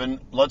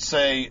 5-11. Let's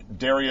say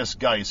Darius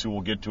Geis, who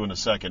we'll get to in a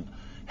second,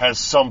 has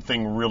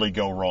something really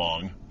go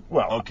wrong.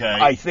 Well, okay.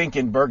 I think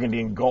in Burgundy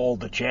and Gold,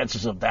 the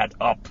chances of that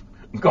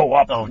go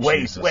up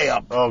way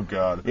up. Oh,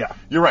 God. Yeah.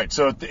 You're right.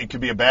 So it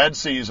could be a bad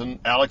season.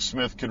 Alex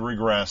Smith could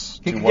regress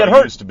to what he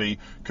used to be.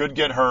 Could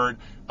get hurt.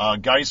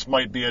 Geis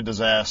might be a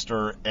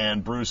disaster.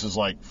 And Bruce is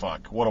like,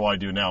 fuck, what do I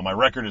do now? My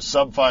record is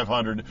sub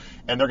 500,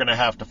 and they're going to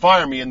have to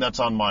fire me, and that's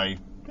on my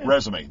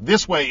resume.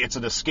 This way, it's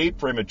an escape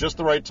for him at just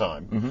the right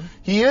time. Mm-hmm.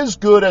 He is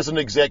good as an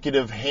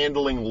executive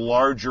handling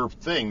larger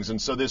things,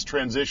 and so this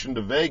transition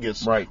to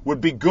Vegas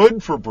would be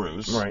good for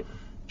Bruce. Right.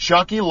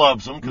 Chucky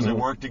loves him because they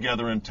work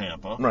together in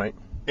Tampa. Right.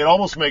 It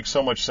almost makes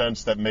so much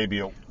sense that maybe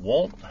it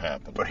won't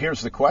happen. But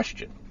here's the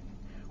question.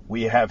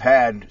 We have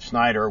had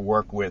Snyder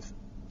work with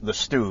the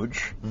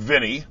Stooge.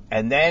 Vinny.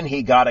 And then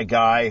he got a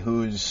guy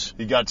who's...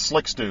 He got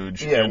Slick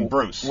Stooge and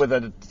Bruce. With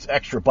an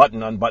extra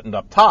button unbuttoned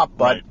up top,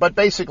 but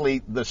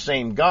basically the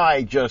same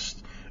guy,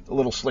 just a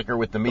little slicker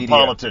with the media. The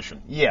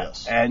politician. Yeah.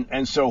 Yes.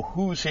 And so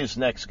who's his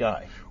next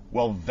guy?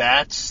 Well,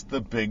 that's the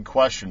big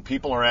question.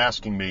 People are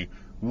asking me,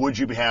 would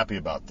you be happy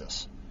about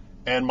this?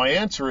 And my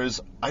answer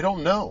is, I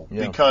don't know.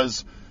 Yeah.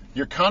 Because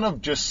you're kind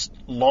of just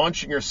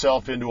launching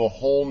yourself into a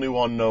whole new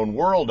unknown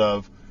world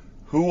of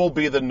who will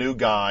be the new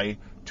guy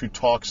to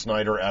talk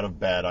Snyder out of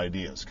bad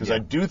ideas. Because I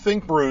do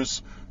think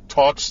Bruce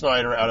talked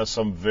Snyder out of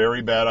some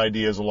very bad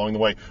ideas along the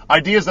way.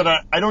 Ideas that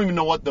I don't even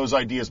know what those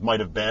ideas might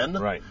have been.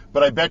 Right.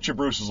 But I bet you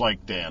Bruce is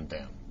like, Dan,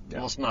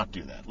 let's not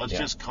do that. Let's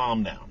just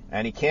calm down.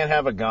 And he can't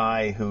have a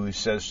guy who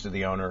says to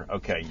the owner,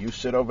 okay, you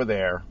sit over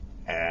there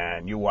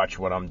and you watch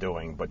what I'm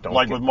doing, but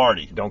with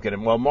Marty. Don't get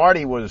him. Well,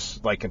 Marty was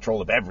like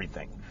control of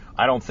everything.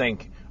 I don't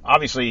think,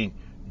 obviously,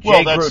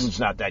 Jay Gruden's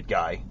not that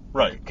guy.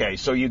 Right. Okay,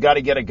 so you got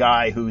to get a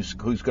guy who's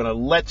going to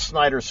let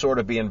Snyder sort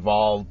of be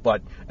involved,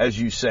 but as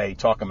you say,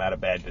 talk him out of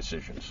bad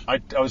decisions.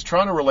 I was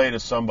trying to relay to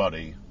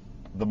somebody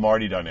the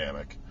Marty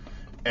dynamic,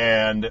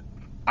 and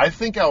I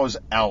think I was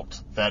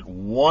out that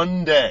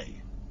one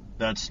day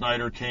that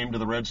Snyder came to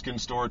the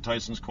Redskins store at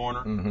Tyson's Corner.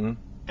 Mm-hmm.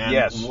 And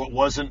yes.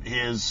 Wasn't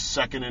his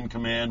second in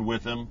command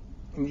with him?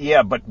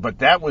 Yeah, but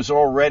that was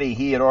already,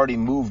 he had already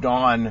moved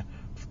on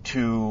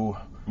to...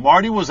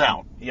 Marty was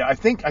out. Yeah, I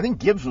think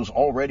Gibbs was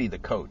already the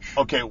coach.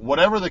 Okay,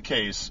 whatever the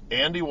case,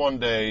 Andy one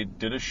day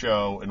did a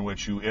show in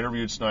which you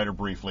interviewed Snyder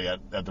briefly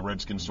at the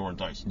Redskins store in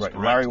Tyson's. Right,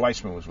 correct? Larry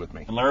Weissman was with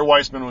me. And Larry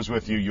Weissman was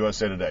with you,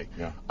 USA Today.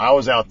 Yeah. I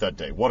was out that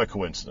day. What a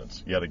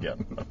coincidence, yet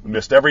again.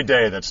 Missed every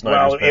day that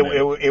Snyder's been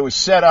in. It was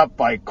set up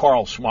by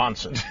Carl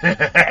Swanson.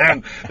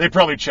 And they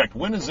probably checked,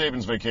 when is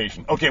Zabin's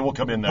vacation? Okay, we'll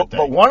come in that day.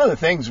 But one of the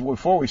things,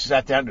 before we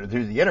sat down to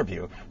do the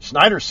interview,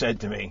 Snyder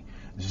said to me,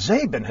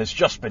 Zabin has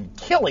just been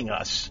killing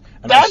us.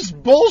 And that's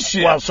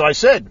bullshit. Well, so I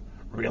said,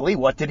 really?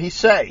 What did he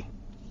say?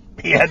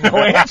 He had no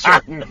answer.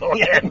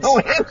 He had no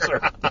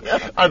answer.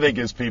 Yeah. I think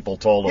his people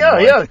told him.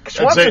 Yeah.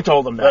 Swanson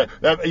told him that.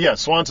 Yeah,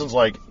 Swanson's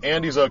like,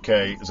 Andy's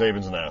okay,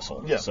 Zabin's an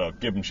asshole. Yeah. So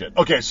give him shit.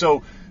 Okay,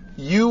 so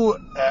you,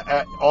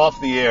 off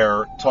the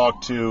air,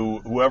 talked to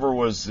whoever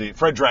was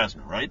Fred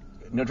Drasner, right?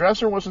 No,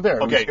 Drasner wasn't there.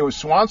 Okay. It was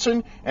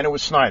Swanson and it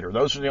was Snyder.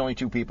 Those are the only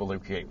two people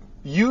that came.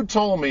 You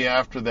told me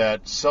after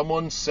that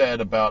someone said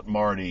about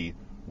Marty,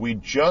 we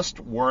just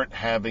weren't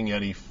having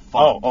any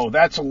fun. Oh,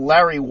 that's a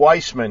Larry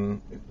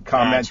Weissman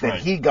comment that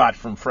he got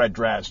from Fred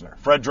Drasner.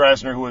 Fred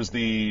Drasner, who was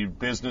the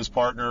business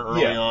partner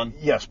early on?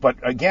 Yes, but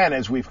again,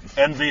 as we've...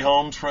 Envy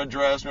Holmes, Fred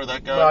Drasner,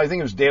 that guy? No, I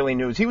think it was Daily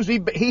News.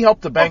 He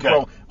helped to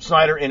bankroll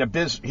Snyder in a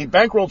business. He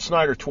bankrolled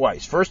Snyder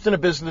twice. First in a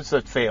business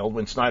that failed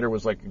when Snyder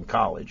was like in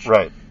college.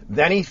 Right.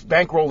 Then he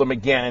bankrolled him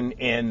again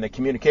in the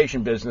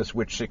communication business,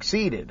 which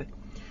succeeded.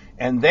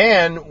 And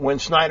then when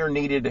Snyder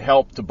needed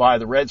help to buy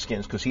the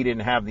Redskins, because he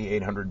didn't have the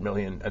 $800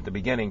 million at the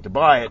beginning to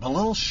buy it. I'm a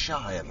little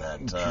shy of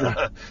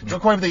that. Don't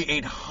quite have the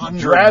 $800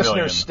 Drasner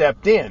million.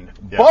 stepped in.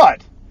 Yeah.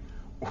 But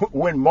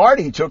when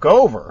Marty took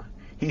over,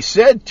 he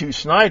said to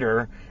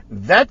Snyder,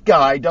 that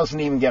guy doesn't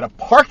even get a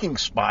parking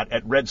spot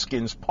at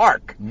Redskins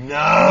Park.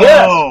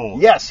 No!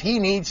 Yes, he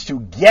needs to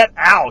get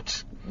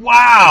out.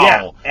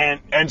 Wow! Yeah,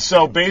 and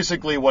so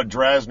basically what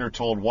Drasner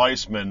told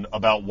Weissman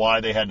about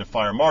why they had to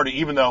fire Marty,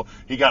 even though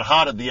he got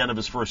hot at the end of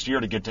his first year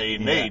to get to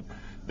 8-8,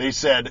 they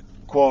said,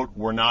 quote,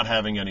 we're not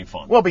having any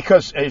fun. Well,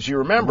 because, as you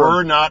remember...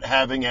 We're not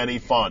having any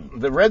fun.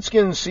 The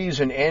Redskins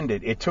season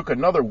ended. It took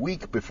another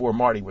week before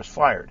Marty was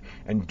fired.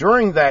 And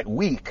during that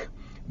week,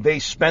 they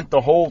spent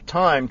the whole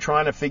time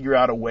trying to figure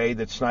out a way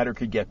that Snyder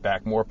could get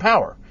back more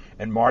power.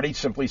 And Marty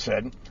simply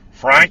said...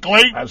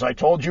 Frankly, as I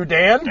told you,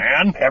 Dan,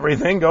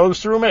 everything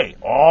goes through me.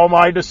 All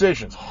my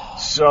decisions.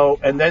 So,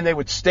 and then they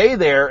would stay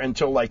there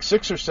until like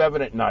 6 or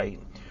 7 at night.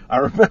 I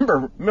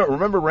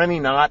remember Rennie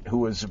Knott, who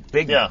was a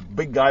big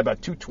guy,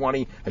 about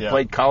 220, had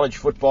played college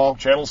football.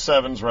 Channel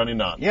 7's Rennie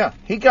Knott. Yeah,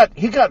 he got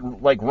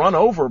like run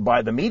over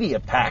by the media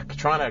pack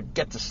trying to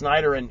get to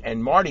Snyder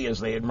and Marty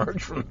as they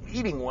emerged from the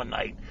meeting one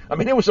night. I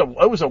mean, it was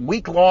a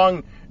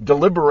week-long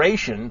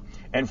deliberation,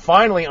 and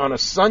finally on a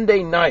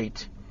Sunday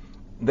night,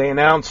 they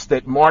announced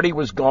that Marty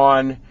was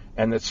gone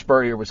and that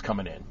Spurrier was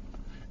coming in.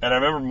 And I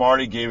remember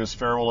Marty gave his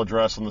farewell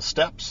address on the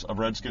steps of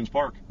Redskins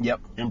Park.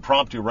 Yep.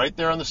 Impromptu, right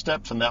there on the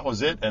steps, and that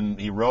was it. And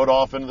he rode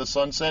off into the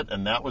sunset,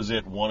 and that was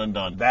it, one and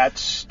done.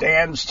 That's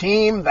Dan's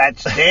team.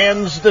 That's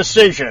Dan's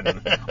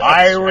decision.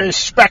 I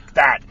respect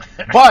that.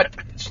 But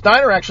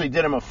Snyder actually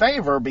did him a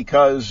favor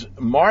because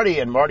Marty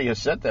has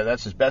said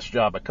that's his best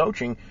job at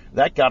coaching.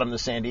 That got him the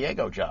San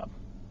Diego job.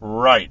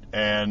 Right,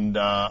 and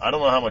I don't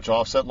know how much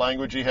offset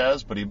language he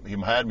has, but he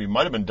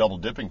might have been double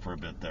dipping for a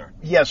bit there.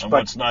 Yes, on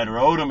but what Snyder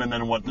owed him, and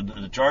then what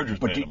the Chargers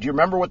paid him. Do you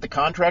remember what the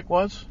contract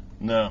was?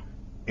 No.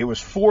 It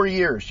was 4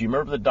 years. Do you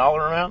remember the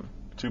dollar amount?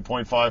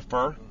 2.5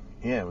 per.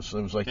 Yeah, it was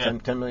like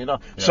 $10 million. Yeah.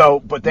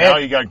 So, but now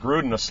you got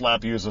Gruden to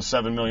slap you as a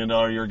 $7 million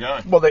a year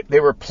guy. Well, they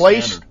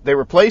replaced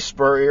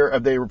Spurrier.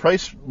 They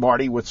replaced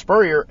Marty with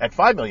Spurrier at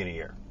 $5 million a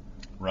year.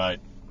 Right.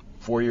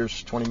 4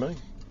 years, $20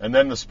 million. And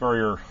then the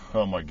Spurrier,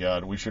 oh my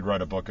God, we should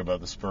write a book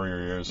about the Spurrier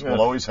years. We'll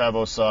always have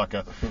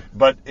Osaka.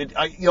 But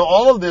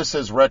all of this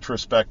is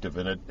retrospective,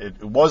 and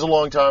it was a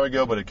long time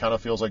ago, but it kind of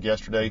feels like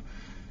yesterday.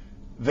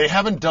 They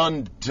haven't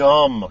done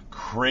dumb,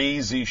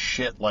 crazy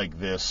shit like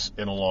this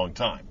in a long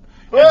time.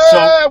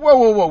 And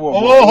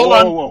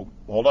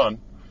Hold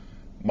on.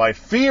 My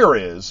fear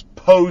is,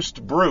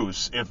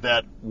 post-Bruce, if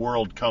that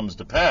world comes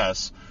to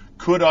pass,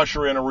 could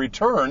usher in a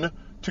return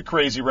to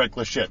crazy,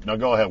 reckless shit. Now,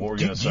 go ahead. What were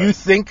you going to say? Do you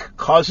think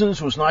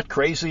Cousins was not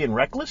crazy and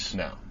reckless?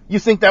 No. You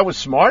think that was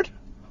smart?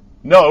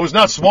 No, it was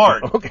not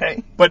smart.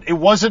 Okay. But it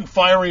wasn't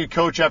firing a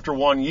coach after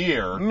 1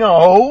 year.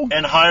 No.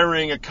 And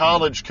hiring a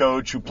college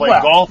coach who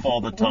played golf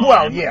all the time.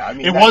 Well, yeah. I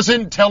mean, it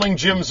wasn't telling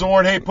Jim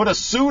Zorn, hey, put a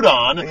suit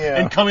on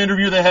and come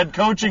interview the head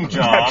coaching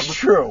job. That's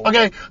true.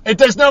 Okay,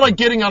 it's not like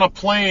getting on a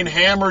plane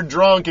hammered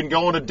drunk and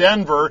going to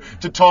Denver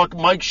to talk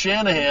Mike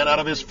Shanahan out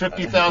of his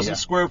 50,000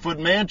 square foot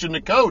mansion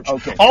to coach.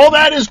 Okay. All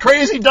that is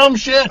crazy, dumb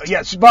shit.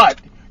 Yes, but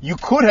you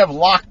could have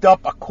locked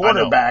up a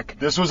quarterback.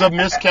 This was a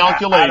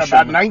miscalculation. At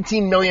about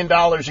 $19 million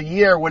a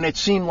year when it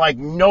seemed like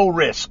no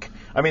risk.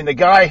 I mean, the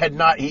guy had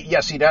not,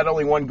 he'd had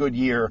only one good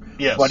year,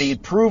 but he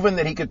had proven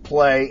that he could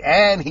play,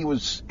 and he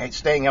was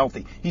staying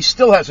healthy. He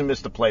still hasn't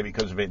missed a play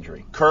because of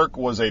injury. Kirk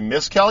was a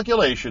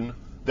miscalculation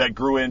that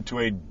grew into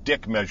a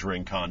dick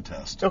measuring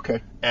contest.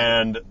 Okay.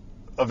 And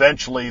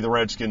eventually the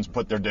Redskins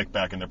put their dick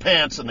back in their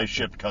pants and they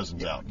shipped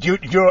Cousins out.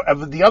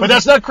 But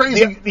that's not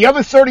crazy. The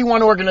other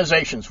 31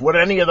 organizations, would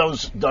any of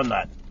those done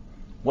that?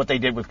 What they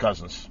did with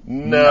Cousins?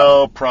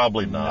 No,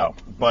 probably not.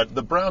 No. But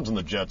the Browns and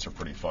the Jets are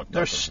pretty fucked up.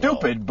 They're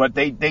stupid, but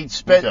they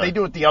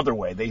do it the other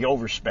way. They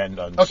overspend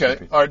on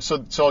stupid. All right,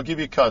 so I'll give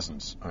you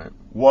Cousins. All right.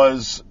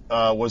 Was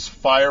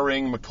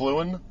firing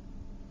McLuhan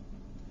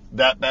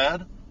that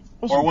bad?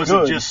 Or was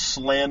it just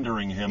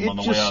slandering him on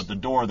the way out the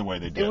door the way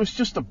they did? It was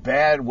just a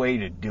bad way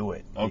to do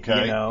it.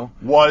 Okay. You know?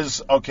 The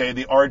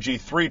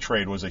RG3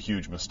 trade was a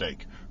huge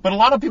mistake. But a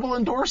lot of people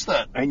endorsed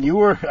that. And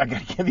I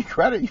got to give you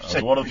credit. You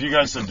said one of you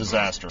guys said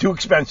disaster. Too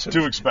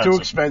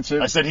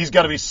expensive. I said he's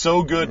got to be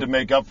so good to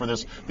make up for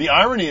this. The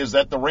irony is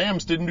that the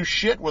Rams didn't do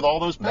shit with all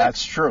those picks.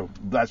 That's true.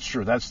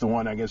 That's the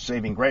one, I guess,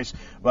 saving grace.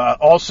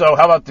 Also,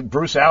 how about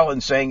Bruce Allen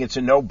saying it's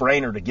a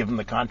no-brainer to give him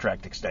the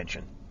contract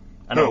extension?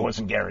 I know it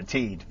wasn't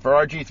guaranteed for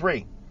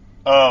RG3.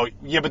 Oh,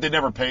 yeah, but they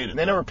never paid it.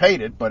 They never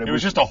paid it, but it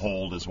was just a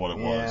hold is what it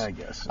was. Yeah, I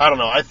guess. I don't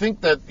know. I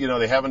think that,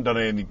 they haven't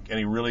done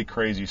any really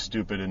crazy,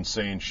 stupid,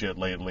 insane shit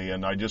lately,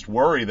 and I just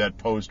worry that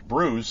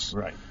post-Bruce,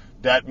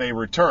 that may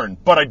return.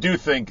 But I do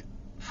think,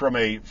 from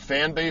a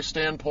fan base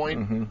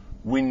standpoint,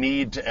 we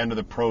need to enter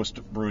the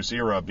post-Bruce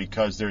era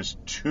because there's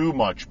too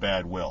much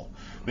bad will.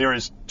 There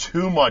is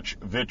too much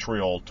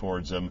vitriol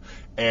towards him,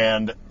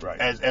 and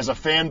as a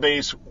fan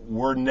base,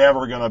 we're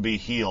never going to be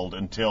healed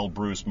until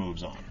Bruce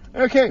moves on.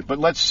 Okay, but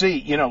let's see.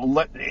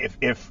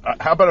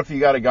 How about if you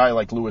got a guy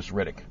like Louis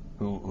Riddick,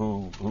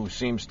 who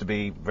seems to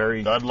be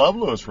very. I'd love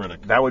Louis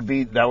Riddick. That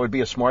would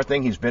be a smart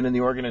thing. He's been in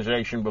the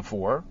organization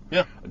before.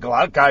 Yeah, a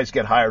lot of guys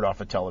get hired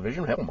off of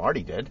television. Hell,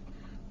 Marty did.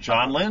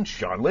 John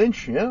Lynch,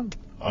 yeah.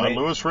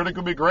 Louis Riddick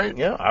would be great.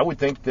 Yeah, I would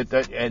think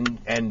that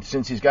and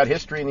since he's got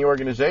history in the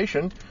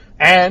organization,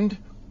 and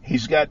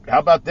he's got, how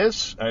about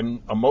this,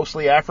 a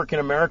mostly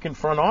African-American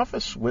front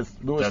office with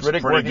Louis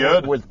Riddick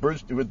working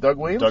with Doug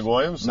Williams. Doug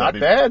Williams. Not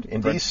bad. In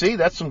D.C.,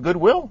 that's some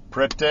goodwill.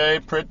 Pretty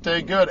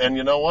good. And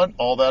you know what?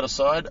 All that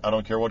aside, I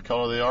don't care what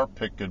color they are,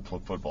 pick good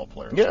football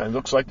players. Yeah, it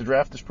looks like the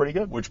draft is pretty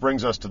good. Which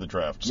brings us to the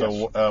draft. Yes.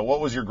 So what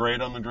was your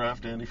grade on the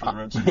draft, Andy, for the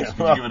Redskins? Did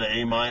you give it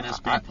an A-,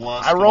 B+?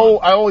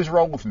 I always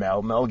roll with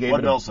Mel. Mel gave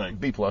it Mel say?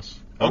 B+.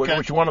 Okay.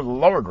 Which is one of the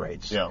lower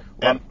grades. Yeah.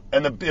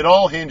 It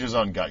all hinges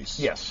on Geis.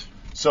 Yes.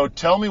 So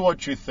tell me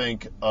what you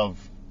think of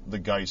the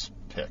Geis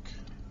pick.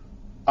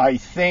 I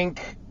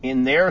think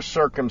in their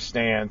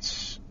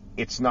circumstance,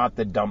 it's not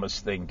the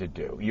dumbest thing to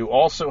do. You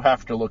also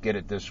have to look at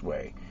it this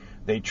way.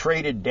 They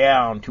traded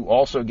down to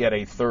also get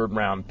a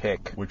third-round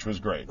pick. Which was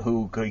great.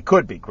 He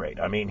could be great.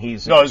 I mean,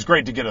 it was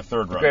great to get a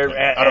third-round pick.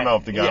 I don't know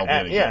if the guy will be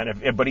any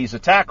good. Yeah, but he's a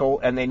tackle,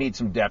 and they need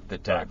some depth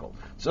at tackle.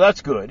 So that's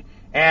good.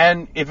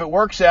 And if it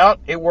works out,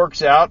 it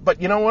works out.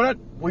 But you know what?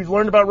 We've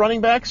learned about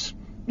running backs.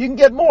 You can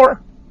get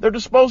more. They're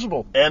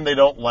disposable. And they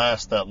don't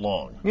last that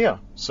long. Yeah.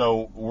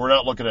 So we're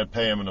not looking at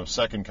paying him in a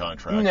second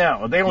contract.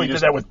 No, they only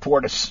did that with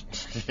Portis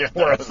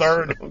for a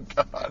third. Oh,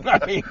 God.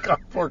 I mean,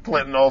 poor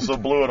Clinton also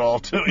blew it all,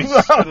 too. He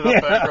ended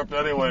up bankrupt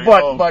anyway.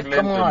 But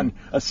come on.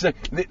 All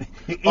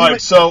right,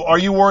 so are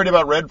you worried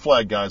about red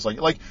flag guys?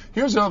 Like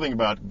here's the other thing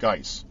about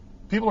Geis.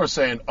 People are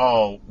saying,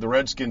 the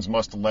Redskins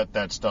must have let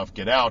that stuff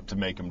get out to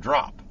make him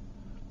drop.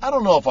 I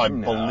don't know if I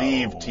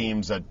believe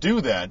teams that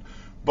do that,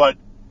 but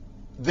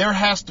there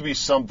has to be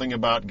something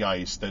about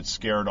Geis that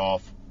scared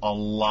off a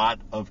lot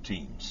of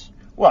teams.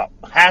 Well,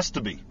 has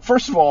to be.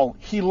 First of all,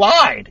 he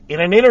lied in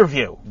an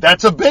interview.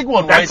 That's a big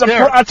one right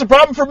there. That's a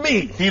problem for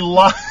me. He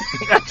lied.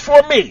 That's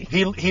for me.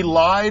 He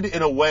lied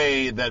in a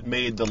way that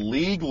made the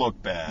league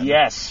look bad.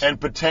 Yes.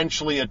 And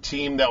potentially a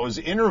team that was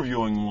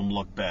interviewing him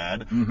look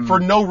bad for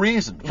no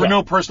reason, for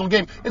no personal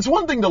gain. It's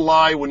one thing to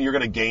lie when you're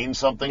going to gain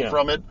something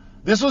from it.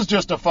 This was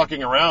just a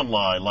fucking around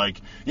lie.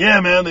 Like, yeah,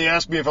 man, they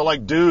asked me if I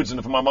like dudes and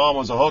if my mom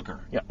was a hooker.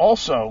 Yeah.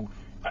 Also,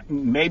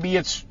 maybe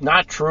it's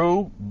not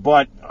true,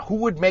 but who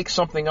would make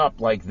something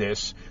up like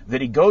this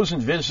that he goes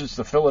and visits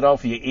the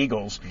Philadelphia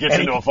Eagles, gets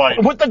into a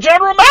fight with the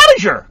general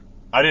manager?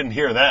 I didn't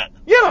hear that.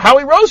 Yeah,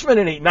 Howie Roseman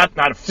and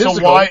not a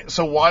physical.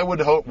 So why would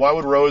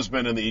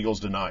Roseman and the Eagles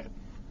deny it?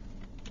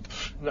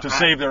 to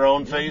save their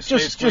own face,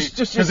 basically?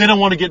 Because they don't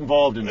want to get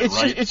involved in it,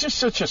 right? It's just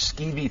such a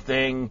skeevy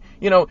thing.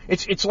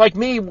 It's like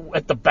me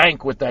at the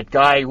bank with that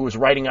guy who was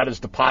writing out his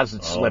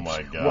deposit slips. Oh,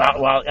 my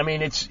God. Well, I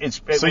mean,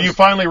 So you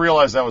finally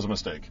realized that was a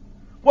mistake?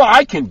 Well,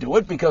 I can do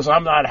it because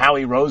I'm not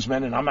Howie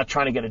Roseman and I'm not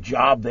trying to get a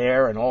job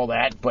there and all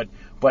that.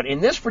 But in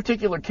this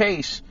particular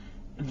case,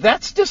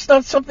 that's just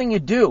not something you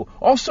do.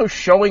 Also,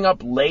 showing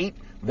up late,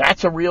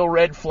 that's a real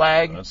red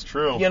flag. That's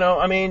true.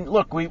 I mean,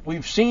 look,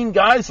 we've seen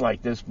guys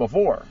like this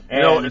before.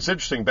 And it's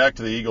interesting, back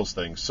to the Eagles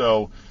thing.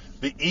 So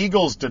the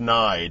Eagles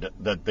denied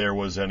that there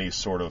was any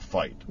sort of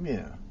fight.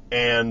 Yeah.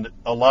 And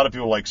a lot of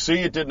people are like, see,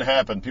 it didn't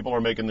happen. People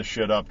are making this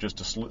shit up just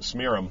to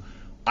smear them.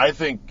 I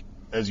think,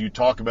 as you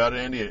talk about it,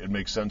 Andy, it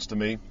makes sense to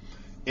me.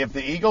 If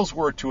the Eagles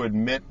were to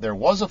admit there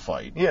was a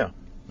fight,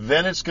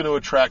 then it's going to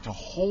attract a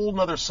whole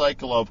other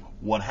cycle of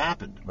what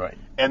happened. Right.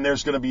 And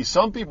there's going to be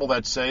some people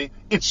that say,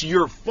 it's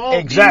your fault,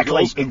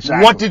 Exactly. Eagles.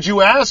 Exactly. What did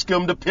you ask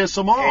them to piss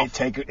them off?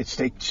 It's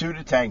take two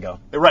to tango.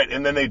 Right,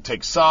 and then they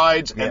take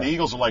sides, and the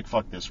Eagles are like,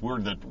 fuck this. We're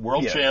the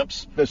world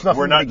champs. There's nothing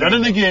We're not to done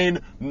in the gain.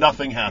 game.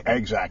 Nothing happened.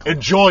 Exactly.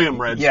 Enjoy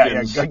them,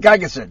 Redskins. Yeah. Guy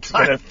gets it.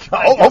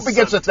 Hope he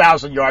gets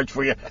 1,000 yards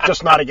for you,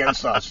 just not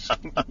against us.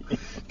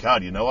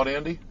 God, you know what,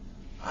 Andy?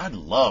 I'd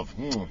love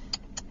a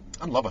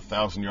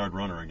 1,000-yard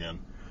runner again.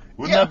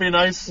 Wouldn't that be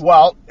nice?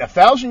 Well, a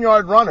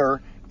 1,000-yard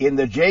runner in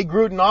the Jay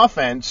Gruden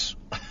offense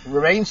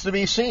remains to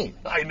be seen.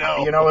 I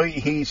know. You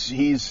always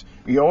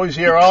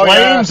hear,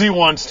 claims he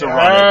wants to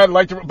run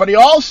it. But he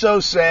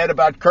also said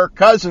about Kirk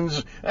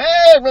Cousins,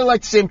 I'd really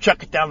like to see him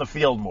chuck it down the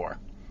field more.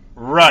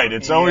 Right.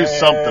 It's always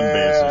something,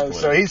 basically.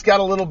 So he's got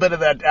a little bit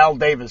of that Al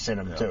Davis in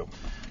him, too.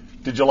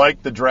 Did you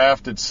like the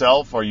draft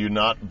itself? Are you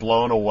not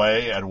blown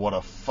away at what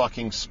a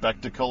fucking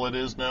spectacle it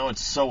is now?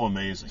 It's so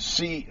amazing.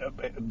 See,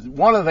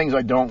 one of the things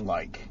I don't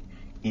like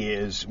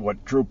is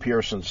what Drew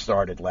Pearson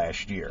started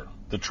last year.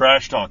 The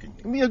trash talking.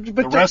 Yeah,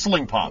 the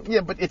wrestling pop. Yeah,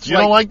 but it's You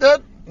don't like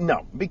that?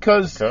 No,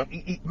 because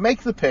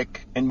make the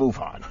pick and move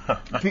on.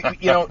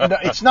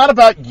 It's not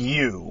about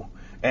you.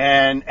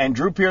 And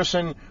Drew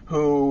Pearson,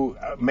 who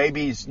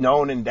maybe he's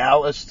known in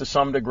Dallas to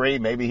some degree,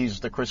 maybe he's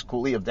the Chris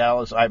Cooley of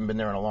Dallas. I haven't been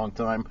there in a long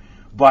time.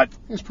 But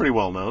he's pretty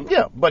well known.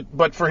 Yeah,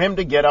 but for him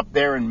to get up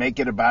there and make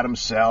it about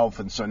himself,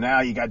 and so now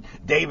you got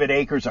David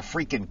Akers, a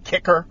freaking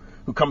kicker,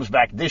 who comes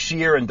back this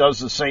year and does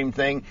the same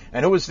thing.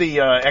 And who was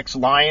the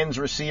ex-Lions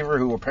receiver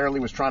who apparently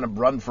was trying to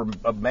run for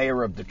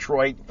mayor of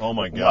Detroit? Oh,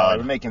 my God. While they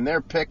were making their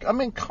pick. I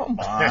mean, come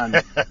on.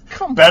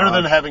 Better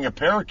than having a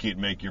parakeet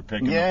make your pick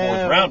in the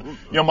fourth round.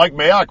 Mike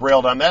Mayock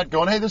railed on that,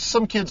 going, hey, this is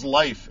some kid's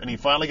life, and he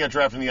finally got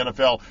drafted in the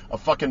NFL. A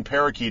fucking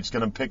parakeet's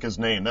going to pick his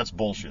name. That's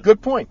bullshit.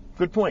 Good point.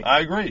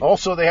 I agree.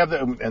 Also, they have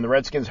the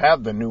Redskins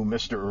have the new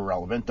Mr.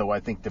 Irrelevant, though I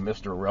think the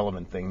Mr.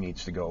 Irrelevant thing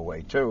needs to go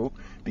away, too,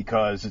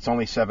 because it's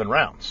only 7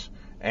 rounds.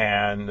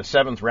 And the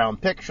 7th round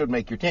pick should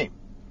make your team.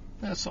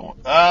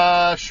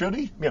 Yeah, should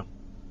he? Yeah.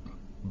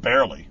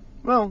 Barely.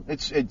 Well,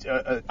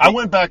 I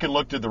went back and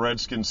looked at the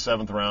Redskins'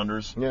 7th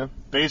rounders. Yeah.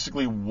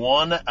 Basically,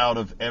 1 out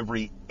of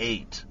every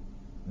 8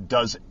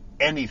 does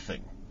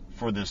anything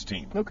for this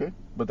team. Okay,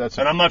 but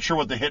and I'm not sure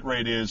what the hit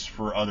rate is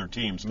for other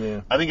teams.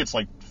 Yeah. I think it's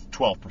like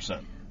 12%.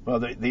 Well,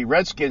 the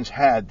Redskins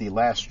had the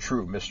last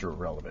true Mr.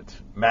 Irrelevant,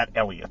 Matt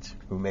Elliott,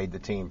 who made the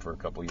team for a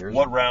couple of years.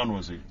 What round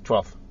was he?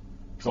 12th.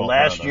 So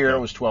last year it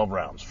was 12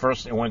 rounds.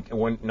 First, it went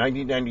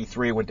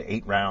 1993, it went to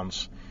 8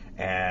 rounds,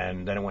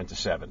 and then it went to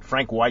 7.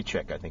 Frank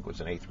Wycheck, I think, was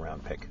an 8th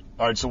round pick.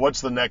 All right, so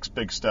what's the next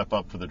big step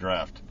up for the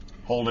draft?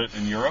 Hold it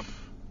in Europe?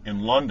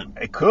 In London?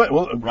 It could.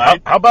 Well, right?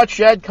 How about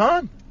Shad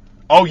Khan?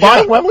 Oh, yeah.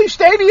 Buying Wembley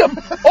Stadium.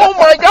 Oh,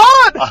 my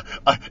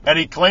God. And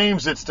he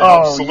claims it's to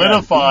help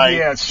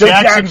solidify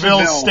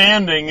Jacksonville's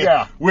standing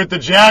with the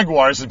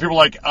Jaguars. And people are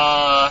like,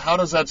 how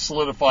does that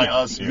solidify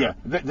us here?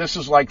 Yeah, this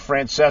is like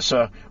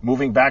Francesa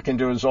moving back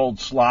into his old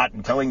slot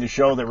and telling the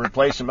show that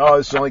replace him,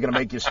 this is only going to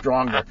make you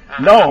stronger.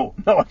 No,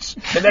 it's,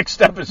 the next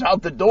step is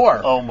out the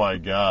door. Oh, my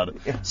God.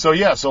 So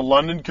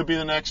London could be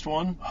the next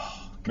one.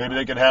 Maybe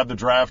they could have the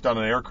draft on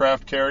an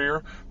aircraft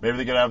carrier. Maybe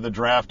they could have the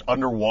draft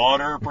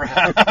underwater,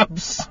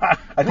 perhaps.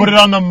 Put it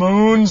on the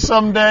moon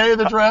someday,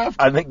 the draft.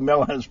 I think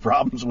Mel has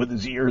problems with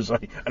his ears. I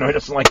know he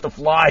doesn't like to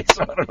fly,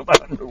 so I don't know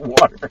about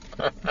underwater.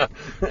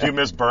 Do you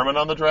miss Berman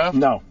on the draft?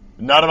 No.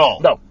 Not at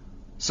all? No.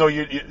 So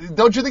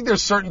don't you think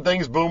there's certain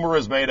things Boomer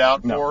is made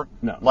out for?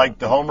 No. Like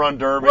the home run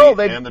derby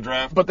and the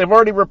draft? But they've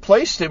already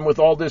replaced him with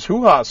all this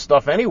hoo-ha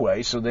stuff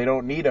anyway, so they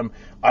don't need him.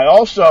 I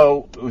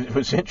also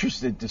was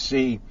interested to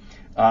see...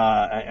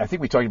 I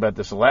think we talked about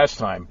this the last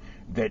time,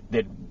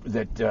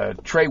 that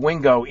Trey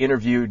Wingo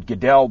interviewed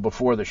Goodell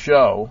before the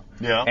show,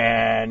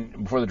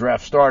 and before the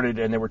draft started,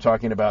 and they were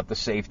talking about the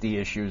safety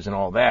issues and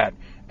all that.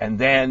 And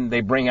then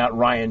they bring out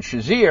Ryan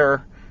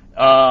Shazier,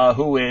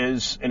 who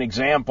is an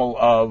example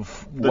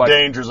of the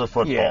dangers of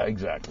football. Yeah,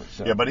 exactly.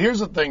 So. Yeah, but here's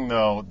the thing,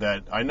 though,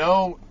 that I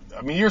know,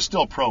 you're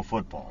still pro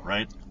football,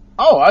 right?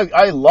 Oh,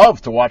 I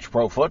love to watch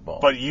pro football.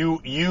 But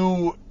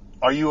you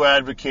Are you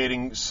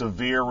advocating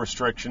severe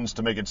restrictions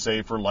to make it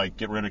safer, like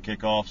get rid of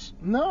kickoffs?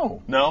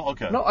 No. No?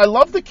 Okay. No, I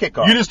love the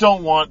kickoff. You just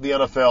don't want the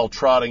NFL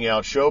trotting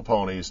out show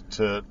ponies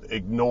to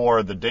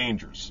ignore the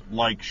dangers,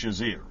 like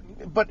Shazier.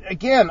 But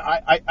again,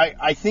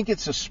 I think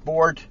it's a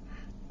sport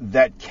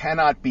that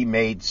cannot be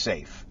made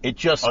safe. It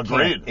just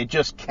Agreed. can't. It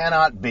just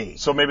cannot be.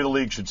 So maybe the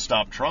league should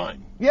stop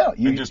trying. Yeah,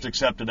 and just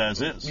accept it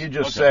as is. You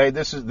just say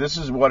this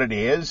is what it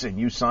is, and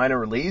you sign a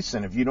release.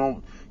 And if you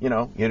don't,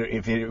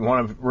 if you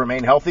want to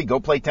remain healthy, go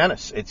play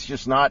tennis. It's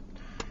just not,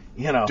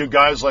 Do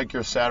guys like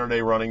your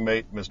Saturday running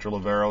mate, Mr.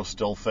 Livero,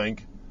 still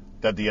think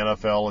that the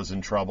NFL is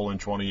in trouble in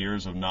 20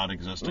 years of not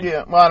existing?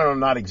 Yeah, well, I don't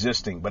know, not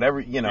existing, but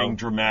being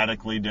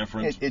dramatically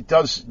different. It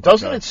does.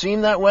 Doesn't it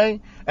seem that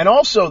way? And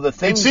also the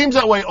thing. It seems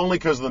that way only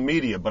because of the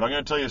media. But I'm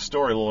going to tell you a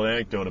story, a little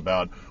anecdote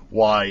about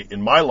why,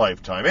 in my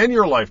lifetime and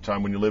your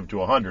lifetime, when you live to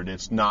 100,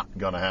 it's not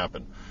going to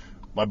happen.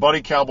 My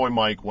buddy Cowboy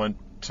Mike went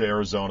to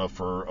Arizona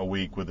for a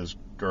week with his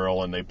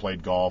girl, and they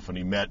played golf, and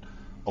he met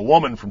a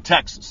woman from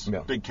Texas,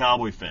 big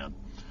Cowboy fan,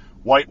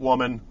 white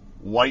woman.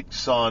 White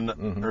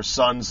son, her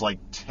son's like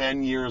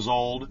 10 years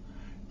old,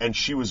 and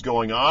she was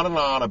going on and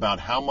on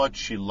about how much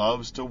she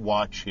loves to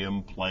watch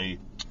him play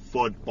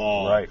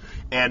football. Right.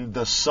 And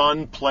the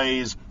son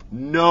plays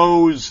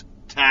nose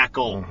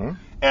tackle.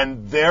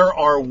 And there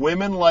are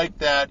women like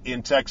that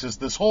in Texas.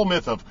 This whole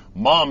myth of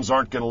moms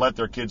aren't going to let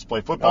their kids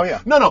play football. Oh,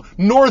 yeah. No.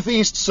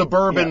 Northeast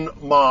suburban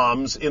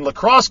moms in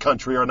lacrosse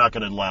country are not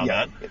going to allow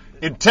that.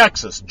 In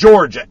Texas,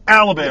 Georgia,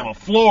 Alabama,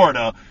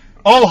 Florida,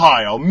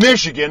 Ohio,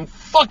 Michigan,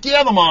 fuck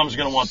yeah, the moms are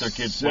going to want their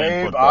kids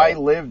playing football. I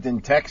lived in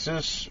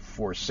Texas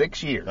for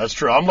 6 years. That's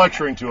true. I'm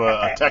lecturing to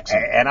a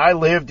Texan. And I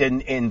lived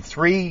in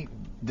 3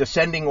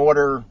 descending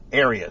order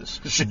areas.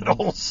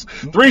 Shitholes.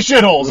 3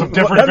 shitholes of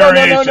different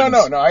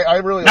variations. No. I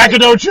really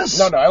Nacogdoches.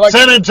 No, I like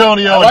San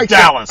Antonio and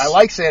Dallas. I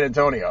like San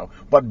Antonio,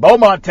 but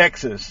Beaumont,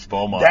 Texas.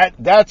 Beaumont.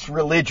 That's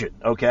religion.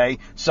 Okay,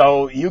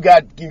 so you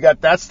got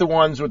that's the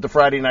ones with the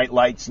Friday night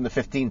lights and the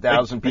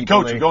 15,000 people.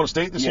 Hey, Coach, you going to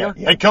state this year?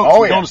 Hey, Coach,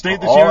 you going to state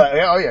this year?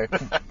 Yeah.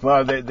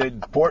 Well, the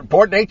Port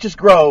Neches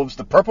Groves,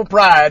 the Purple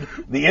Pride,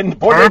 Port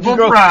Neches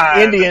Grove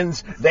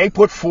Indians, they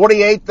put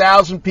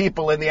 48,000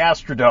 people in the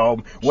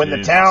Astrodome when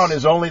the town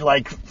is only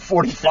like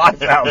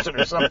 45,000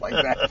 or something like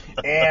that.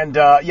 And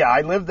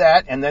I lived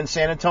that, and then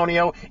San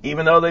Antonio,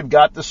 even though they've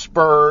got the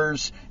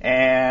Spurs,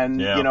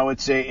 and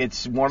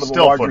it's one of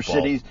the larger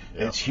cities.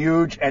 Yeah. It's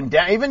huge, and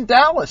even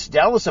Dallas,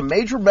 a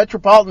major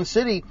metropolitan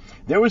city.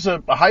 There was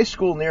a high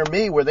school near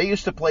me where they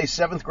used to play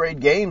 7th grade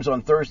games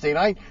on Thursday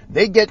night.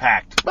 They get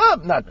packed. Well,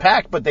 not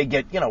packed, but they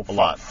get a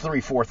lot,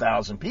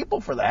 3,000-4,000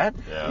 people for that.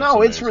 Yeah,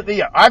 no, it's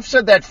I've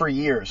said that for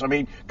years. I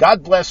mean,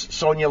 God bless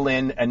Sonia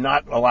Lynn and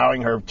not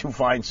allowing her 2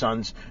 fine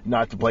sons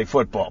not to play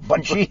football.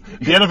 But the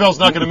NFL's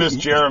not going to miss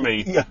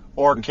Jeremy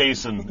or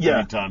Kaysen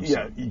anytime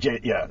soon.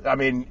 Yeah. I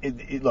mean,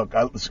 look,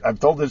 I've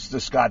told this to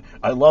Scott.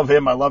 I love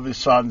him. I love his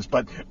sons,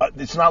 but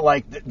it's not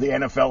like the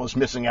NFL is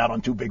missing out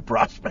on 2 big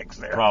prospects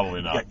there.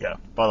 Probably not. Yeah.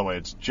 By the way,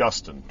 it's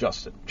Justin.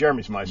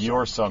 Jeremy's my son.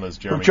 Your son is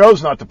Jeremy. Who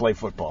chose not to play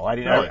football.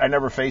 I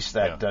never faced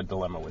that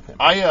dilemma with him.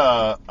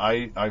 I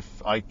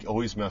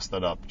always mess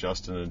that up,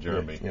 Justin and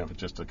Jeremy. Yeah. It's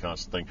just a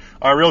constant thing.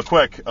 All right, real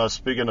quick,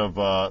 speaking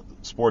of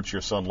sports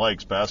your son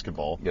likes,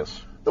 basketball.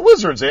 Yes. The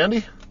Wizards,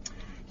 Andy.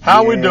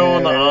 How we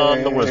doing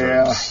on the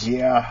Wizards?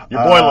 Yeah.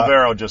 Your boy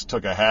Livero just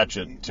took a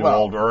hatchet to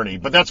old Ernie,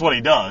 but that's what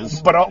he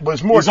does. But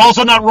was more. He's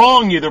also not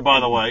wrong either, by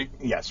the way.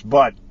 Yes,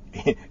 but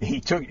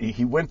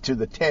he went to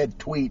the TED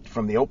tweet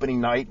from the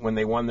opening night when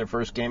they won their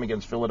first game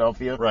against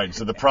Philadelphia. Right.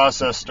 So the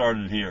process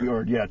started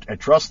here.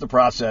 Trust the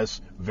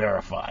process,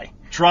 verify.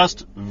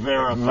 Trust,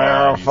 verify.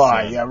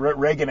 Verify. Yeah,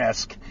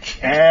 Reagan-esque.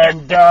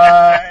 And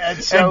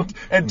so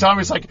and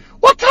Tommy's like,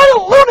 what kind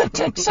of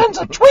lunatic sends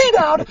a tweet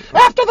out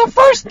after the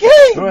first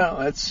game? Well,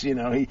 that's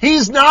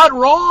he's not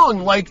wrong.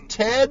 Like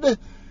Ted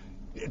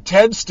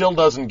still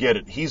doesn't get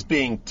it. He's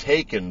being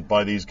taken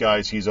by these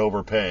guys he's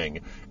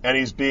overpaying, and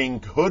he's being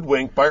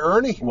hoodwinked by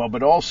Ernie. Well,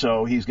 but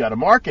also he's got a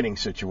marketing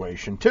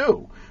situation,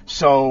 too.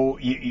 So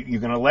you're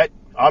going to let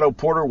Otto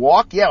Porter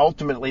walk? Yeah,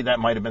 ultimately that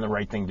might have been the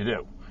right thing to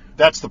do.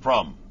 That's the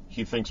problem.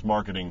 He thinks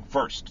marketing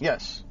first.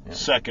 Yes.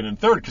 Second and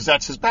third, because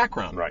that's his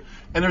background. Right.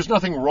 And there's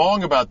nothing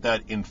wrong about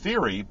that in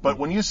theory, but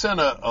when you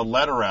send a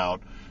letter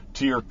out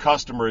to your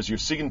customers, your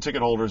season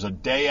ticket holders, a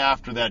day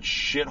after that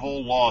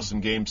shithole loss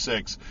in Game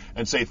 6,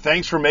 and say,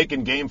 thanks for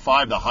making Game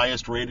 5 the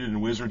highest rated in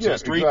Wizards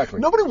history.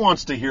 Exactly. Nobody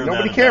wants to hear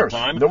Nobody that cares. at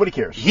that time. Nobody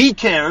cares. He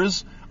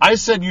cares. I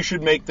said you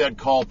should make that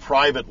call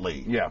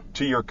privately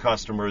to your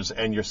customers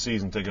and your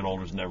season ticket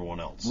holders and everyone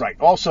else. Right.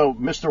 Also,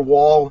 Mr.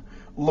 Wall,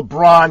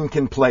 LeBron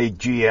can play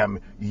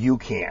GM. You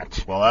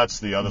can't. Well, that's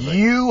the other thing.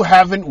 You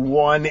haven't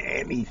won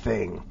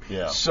anything.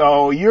 Yeah.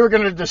 So you're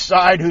going to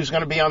decide who's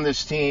going to be on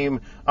this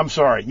team. I'm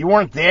sorry. You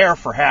weren't there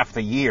for half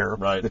the year.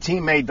 Right. The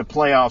team made the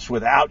playoffs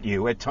without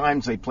you. At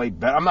times they played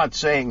better. I'm not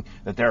saying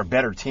that they're a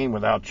better team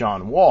without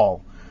John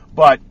Wall,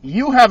 but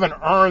you haven't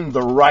earned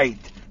the right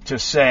to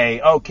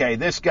say, okay,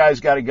 this guy's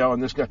got to go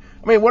and this guy.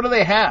 I mean, what do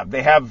they have?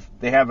 They have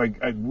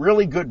a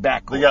really good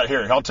backcourt. They got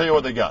here. I'll tell you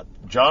what they got.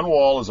 John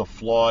Wall is a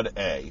flawed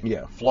A.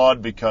 Yeah.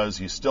 Flawed because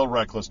he's still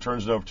reckless,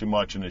 turns it over too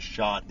much, and his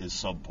shot is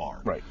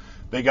subpar. Right.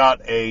 They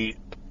got a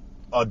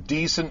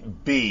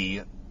decent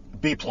B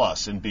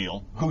plus in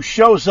Beal, who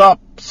shows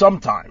up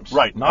sometimes.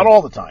 Right. Not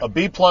all the time. A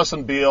B plus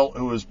in Beal,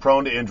 who is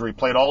prone to injury,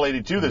 played all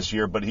 82 this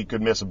year, but he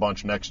could miss a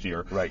bunch next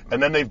year. Right.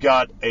 And then they've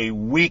got a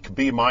weak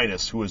B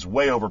minus, who is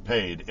way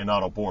overpaid in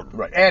Otto Porter.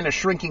 Right. And a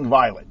shrinking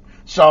Violet.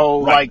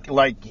 So, right.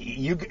 like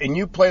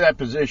you play that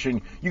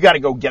position, you got to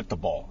go get the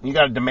ball. You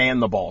got to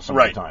demand the ball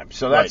sometimes. Right.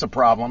 So that's right. a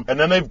problem. And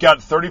then they've got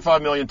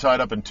 $35 million tied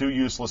up in 2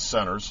 useless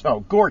centers.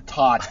 Oh,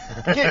 Gortat.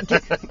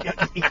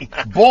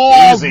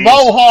 Bald, Easy.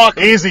 mohawk.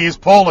 Easy, he's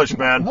Polish,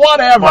 man.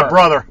 Whatever. My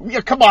brother.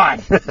 Yeah, come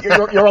on.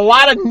 You're a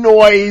lot of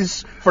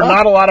noise for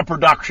not a lot of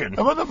production.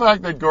 How about the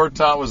fact that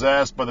Gortat was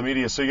asked by the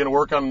media, so you're going to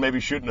work on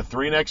maybe shooting a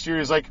 3 next year?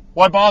 He's like,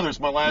 why bother? It's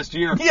my last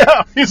year.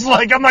 Yeah. He's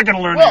like, I'm not going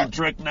to learn a new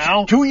trick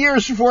now. 2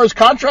 years before his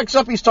contract's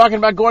up, he's talking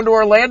about going to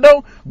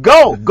Orlando.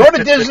 Go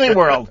to Disney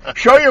World.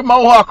 Show your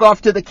mohawk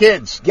off to the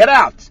kids. Get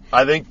out.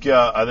 I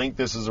think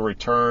this is a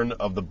return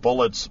of the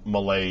Bullets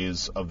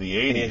malaise of the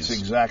 80s. It's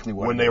exactly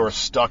what when it they is. were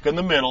stuck in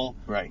the middle,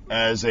 right,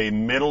 as a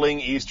middling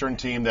Eastern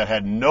team that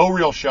had no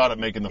real shot at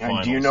making the finals.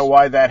 And do you know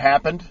why that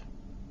happened?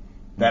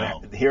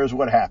 No. Here's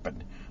what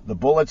happened. The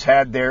Bullets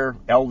had their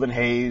Elvin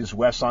Hayes,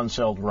 Wes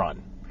Unseld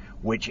run,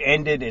 which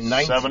ended in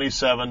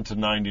 77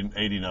 to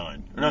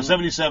 89. No,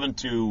 77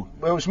 to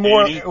it was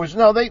more. 80? It was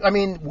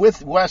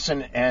with Wes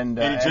and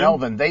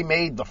Elvin, they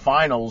made the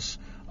finals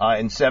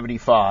in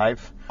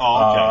 75.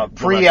 Oh, okay.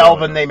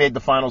 Pre-Elvin, they made the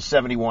finals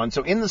 71.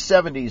 So in the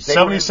 70s,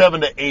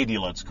 77 to 80,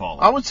 let's call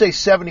it. I would say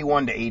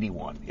 71 to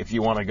 81, if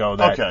you want to go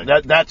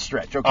that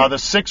stretch. Okay. The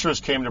Sixers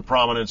came to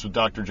prominence with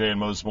Dr. J and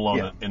Moses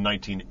Malone in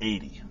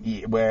 1980.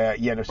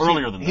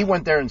 Earlier than that. He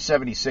went there in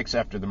 76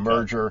 after the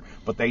merger,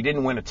 but they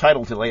didn't win a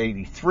title till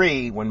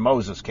 83 when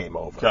Moses came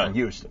over in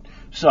Houston.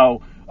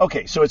 So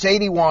it's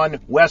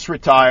 81. Wes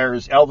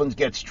retires. Elvin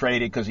gets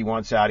traded because he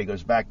wants out. He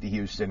goes back to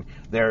Houston.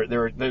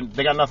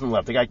 They got nothing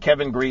left. They got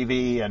Kevin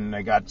Greavy and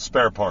they got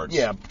spare parts.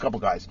 Yeah, a couple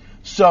guys.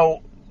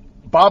 So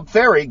Bob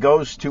Ferry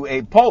goes to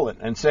Abe Pollin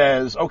and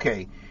says,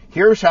 okay,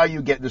 here's how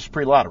you get this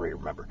pre-lottery,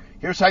 remember.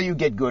 Here's how you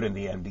get good in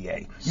the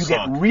NBA. You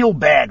get real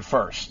bad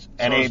first.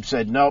 And Abe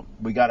said, nope,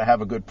 we got to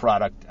have a good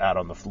product out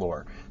on the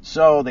floor.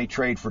 So they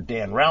trade for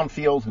Dan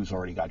Roundfield, who's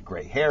already got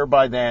gray hair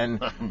by then.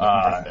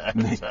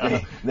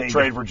 They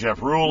trade for Jeff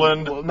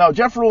Ruland. Well, no,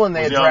 Jeff Ruland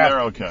they had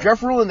drafted. Okay.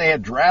 Jeff Ruland they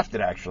had drafted,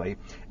 actually,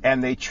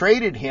 and they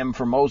traded him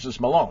for Moses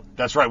Malone.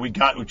 That's right. We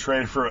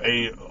traded for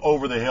a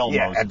over-the-hill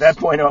Moses. At that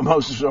point,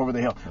 Moses was over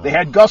the hill. They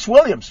had Gus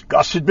Williams.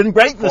 Gus had been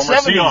great in the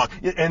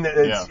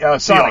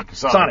 70s.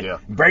 Sonic. Yeah.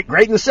 Great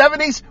in the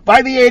 70s.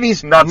 By the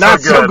 80s, not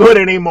so good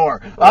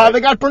anymore. Right. They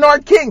got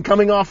Bernard King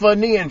coming off a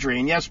knee injury.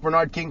 And yes,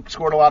 Bernard King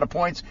scored a lot of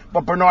points,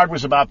 but Bernard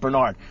was about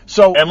Bernard.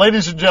 And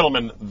ladies and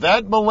gentlemen,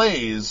 that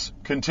malaise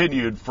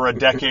continued for a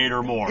decade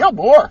or more. Yeah,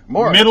 more.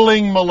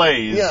 Middling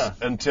malaise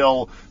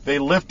until they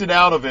lifted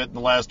out of it in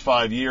the last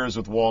 5 years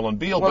with Wall and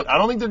Beal. But I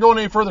don't think they're going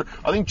any further.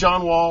 I think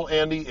John Wall,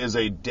 Andy, is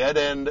a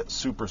dead-end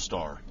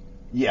superstar.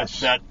 Yes. If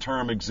that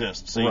term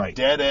exists. A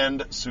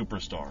dead-end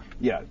superstar.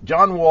 Yeah.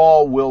 John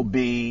Wall will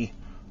be...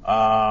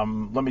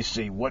 let me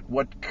see.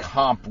 What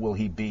comp will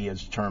he be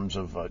as terms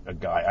of a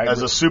guy? A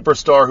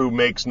superstar who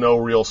makes no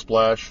real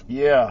splash?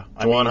 Yeah.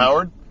 Juwan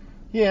Howard?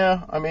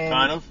 Yeah, I mean...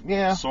 Kind of?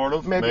 Yeah. Sort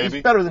of? Maybe.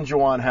 He's better than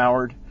Juwan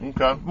Howard.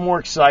 Okay. More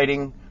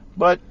exciting,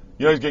 but...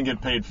 You know he's going to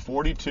get paid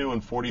 $42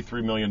 and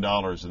 $43 million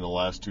in the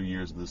last 2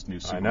 years of this new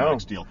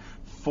Supermax deal.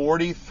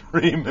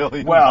 $43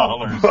 million.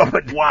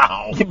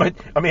 Wow. But,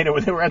 I mean,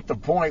 they were at the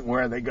point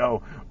where they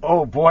go,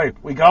 oh, boy,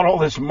 we got all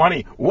this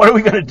money. What are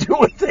we going to do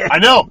with it? I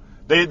know.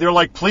 They're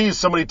like, please,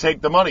 somebody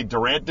take the money.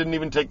 Durant didn't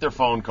even take their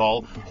phone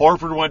call.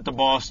 Horford went to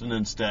Boston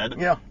instead.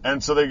 Yeah.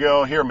 And so they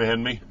go, here,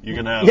 Mahinmi, you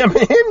can have it. Yeah,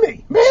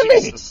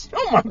 Mahinmi.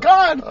 Oh, my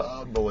God.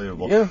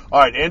 Unbelievable. Yeah. All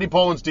right, Andy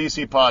Poland's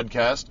DC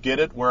podcast. Get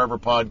it wherever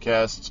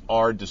podcasts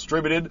are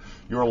distributed.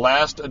 Your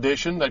last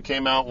edition that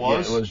came out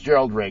was? Yeah, it was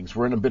Gerald Riggs.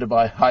 We're in a bit of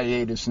a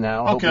hiatus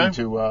now, hoping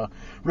to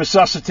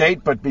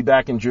resuscitate, but be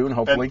back in June,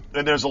 hopefully.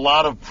 And there's a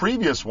lot of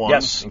previous ones.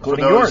 Yes,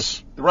 including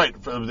yours. Right,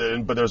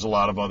 but there's a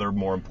lot of other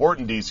more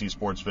important DC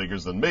sports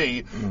figures than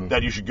me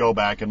that you should go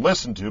back and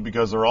listen to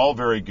because they're all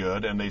very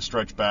good and they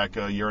stretch back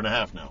a year and a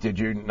half now. Did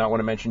you not want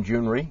to mention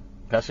June Rhee,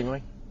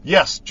 passingly?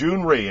 Yes,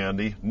 June Rhee,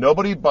 Andy.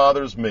 Nobody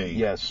bothers me.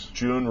 Yes.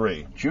 June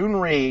Rhee. June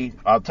Rhee,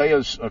 I'll tell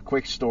you a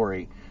quick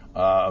story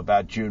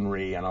about June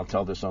Rhee, and I'll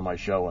tell this on my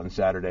show on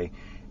Saturday.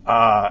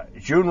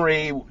 June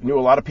Rhee knew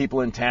a lot of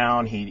people in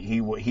town.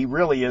 He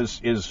really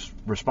is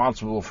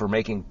responsible for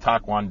making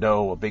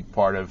Taekwondo a big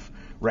part of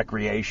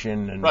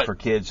recreation and for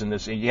kids. And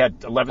he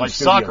had 11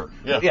 studios. Soccer.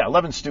 Yeah,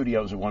 11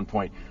 studios at one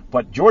point.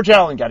 But George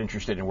Allen got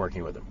interested in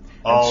working with him.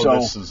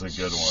 This is a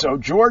good one. So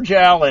George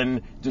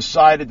Allen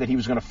decided that he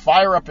was going to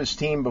fire up his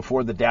team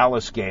before the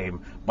Dallas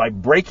game by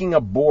breaking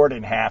a board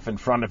in half in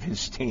front of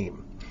his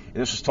team.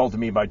 This was told to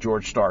me by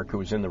George Stark, who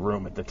was in the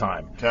room at the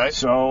time. Okay.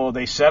 So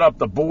they set up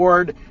the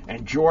board,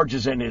 and George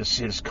is in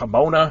his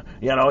kimono.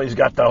 He's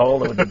got the whole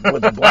with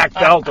the black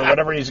belt or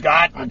whatever he's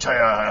got. I tell you,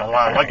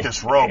 I like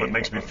this robe. It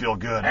makes me feel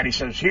good. And he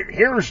says,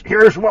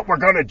 here's what we're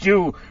going to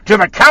do to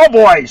the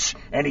Cowboys.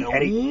 And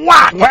he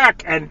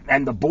whack,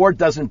 and the board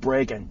doesn't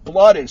break, and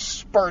blood is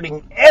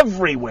spurting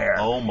everywhere.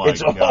 Oh, my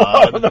it's God.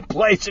 all over the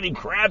place, and he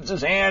grabs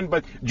his hand,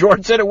 but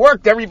George said it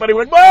worked. Everybody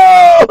went,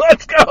 whoa,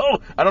 let's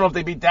go. I don't know if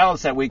they beat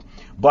Dallas that week,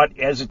 but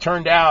as it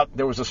turned out,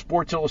 there was a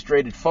Sports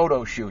Illustrated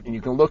photo shoot, and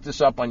you can look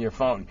this up on your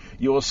phone.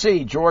 You will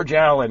see George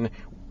Allen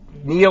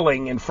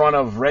kneeling in front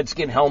of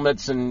Redskin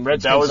helmets and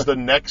Redskin... That was the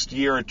next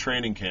year at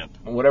training camp.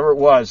 Whatever it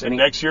was. And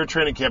next year at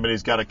training camp, and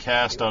he's got a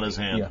cast on his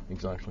hand. Yeah,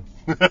 exactly.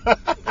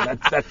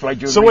 That's why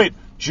June So Reed... wait,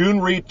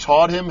 June Reed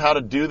taught him how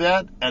to do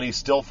that, and he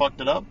still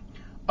fucked it up?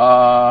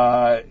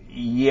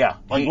 Yeah.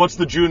 What's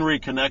the June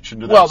Reed connection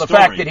to that Well, the story?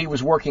 fact that he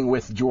was working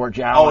with George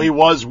Allen. Oh, he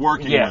was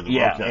working with him.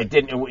 Yeah, Okay.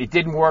 It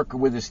didn't work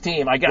with his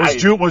team.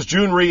 Was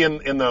June Reed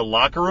in the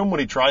locker room when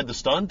he tried the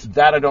stunt?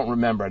 That I don't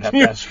remember. I'd have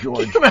to ask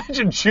George. Can you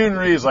imagine June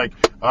Reed's like,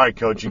 all right,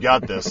 coach, you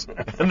got this.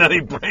 And then he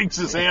breaks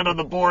his hand on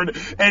the board,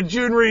 and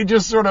June Reed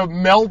just sort of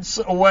melts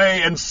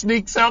away and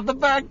sneaks out the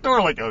back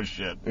door like, oh,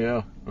 shit.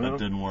 Yeah. That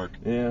didn't work.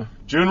 Yeah.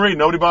 June Reed,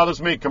 nobody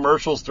bothers me.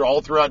 Commercials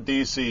all throughout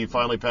D.C. He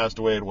finally passed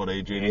away at, what,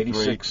 age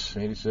 83?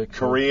 86.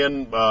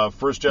 Korean,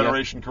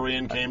 first-generation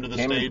Korean came to the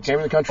States. Came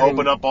to the country.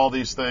 Opened up all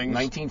these things.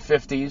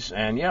 1950s,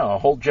 and, a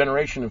whole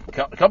generation,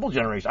 a couple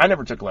generations. I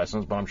never took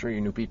lessons, but I'm sure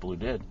you knew people who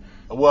did.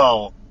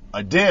 Well,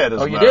 I did,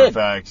 as a matter of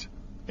fact.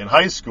 In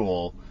high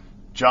school,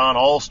 John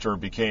Ulster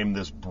became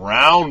this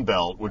brown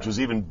belt, which was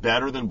even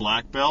better than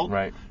black belt.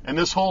 Right. And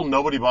this whole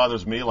nobody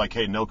bothers me, like,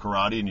 hey, no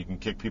karate and you can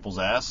kick people's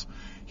ass.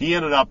 He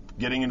ended up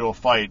getting into a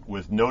fight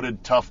with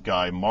noted tough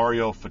guy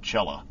Mario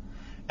Ficella.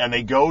 And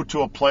they go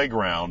to a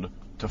playground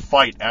to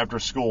fight after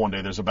school one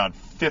day. There's about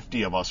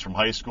 50 of us from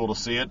high school to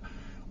see it.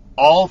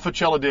 All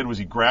Ficella did was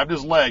he grabbed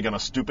his leg on a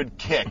stupid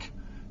kick,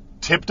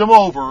 tipped him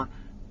over,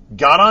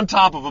 got on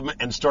top of him,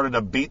 and started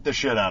to beat the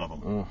shit out of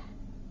him. Ugh.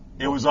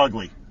 It was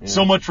ugly. Yeah.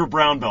 So much for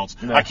brown belts.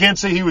 No. I can't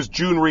say he was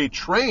June Reed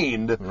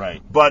trained,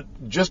 right?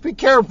 But just be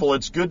careful.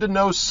 It's good to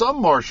know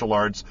some martial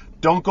arts.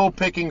 Don't go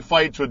picking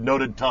fights with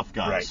noted tough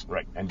guys.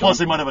 Right. And plus,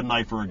 they might have a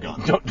knife or a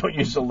gun. Don't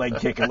use a leg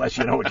kick unless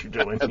you know what you're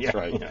doing. That's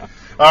right. Yeah.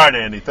 All right,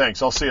 Andy.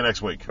 Thanks. I'll see you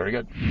next week. Very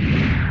good.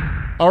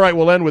 All right,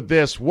 we'll end with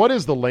this. What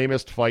is the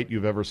lamest fight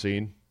you've ever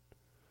seen?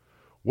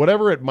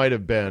 Whatever it might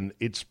have been,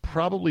 it's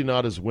probably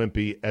not as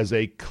wimpy as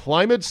a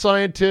climate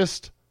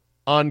scientist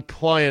on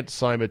client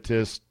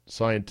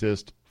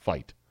scientist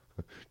fight.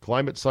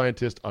 Climate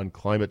scientist on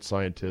climate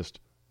scientist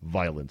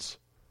violence.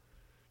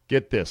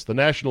 Get this. The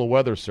National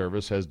Weather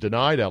Service has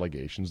denied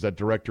allegations that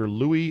Director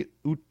Louis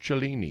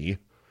Uccellini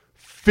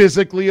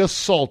physically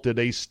assaulted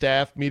a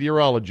staff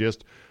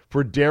meteorologist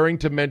for daring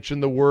to mention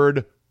the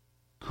word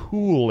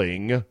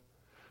cooling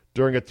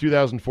during a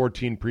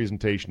 2014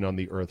 presentation on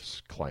the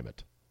Earth's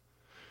climate.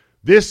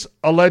 This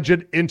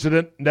alleged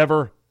incident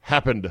never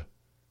happened,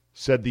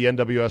 said the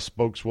NWS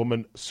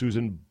spokeswoman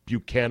Susan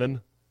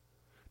Buchanan.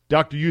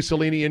 Dr.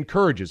 Uccellini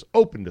encourages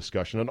open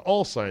discussion on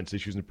all science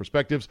issues and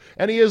perspectives,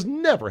 and he has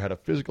never had a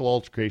physical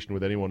altercation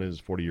with anyone in his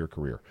 40-year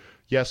career.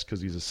 Yes, because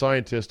he's a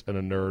scientist and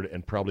a nerd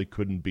and probably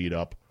couldn't beat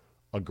up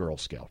a Girl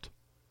Scout.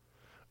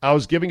 I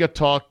was giving a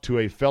talk to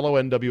a fellow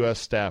NWS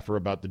staffer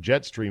about the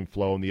jet stream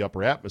flow in the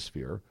upper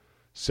atmosphere,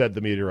 said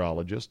the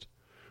meteorologist,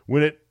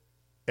 what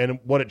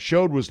it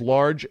showed was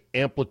large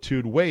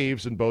amplitude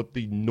waves in both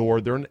the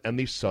northern and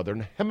the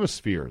southern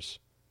hemispheres.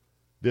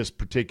 This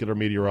particular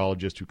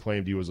meteorologist who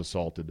claimed he was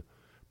assaulted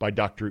by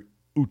Dr.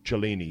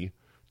 Uccellini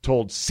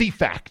told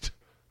CFACT,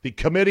 the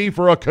Committee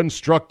for a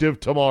Constructive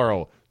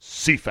Tomorrow,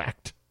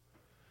 CFACT.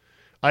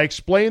 I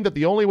explained that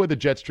the only way the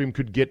jet stream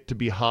could get to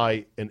be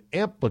high in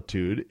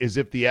amplitude is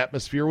if the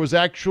atmosphere was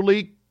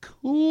actually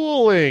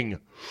cooling.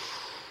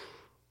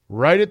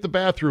 Right at the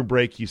bathroom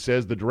break, he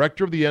says, the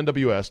director of the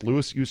NWS,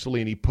 Louis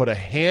Uccellini, put a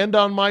hand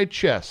on my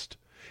chest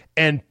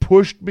and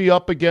pushed me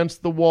up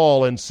against the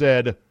wall and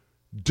said,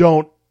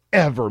 "Don't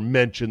ever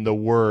mention the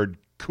word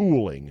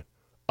cooling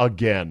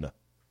again."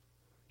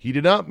 He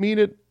did not mean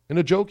it in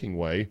a joking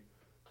way.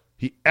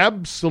 He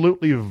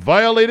absolutely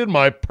violated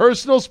my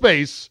personal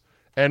space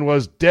and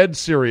was dead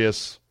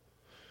serious.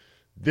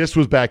 This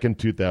was back in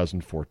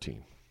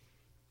 2014.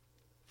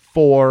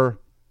 4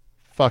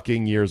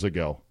 fucking years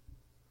ago.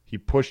 He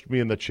pushed me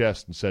in the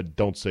chest and said,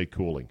 "Don't say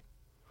cooling."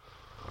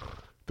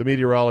 The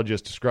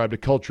meteorologist described a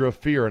culture of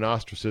fear and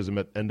ostracism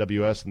at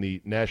NWS and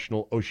the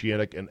National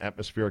Oceanic and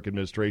Atmospheric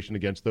Administration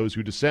against those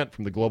who dissent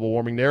from the global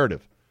warming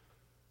narrative.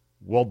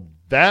 Well,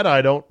 that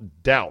I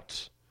don't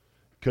doubt,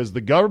 because the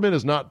government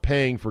is not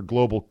paying for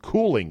global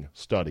cooling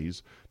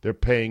studies. They're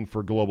paying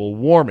for global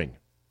warming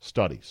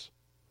studies.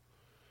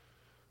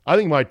 I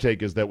think my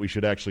take is that we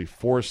should actually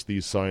force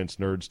these science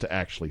nerds to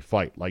actually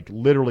fight. Like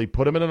literally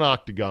put them in an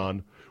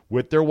octagon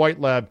with their white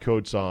lab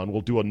coats on.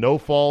 We'll do a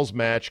no-falls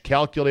match,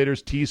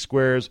 calculators,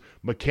 T-squares,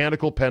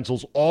 mechanical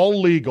pencils, all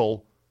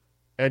legal,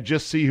 and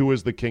just see who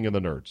is the king of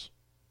the nerds.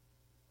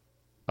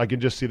 I can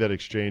just see that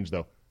exchange,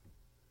 though.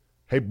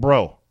 Hey,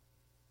 bro,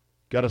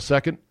 got a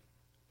second?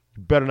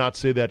 You better not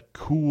say that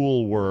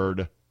cool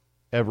word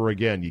ever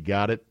again. You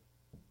got it?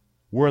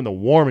 We're in the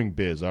warming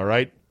biz, all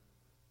right?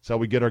 That's how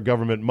we get our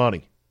government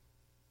money.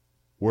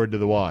 Word to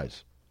the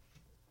wise.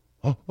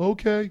 Oh,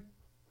 okay.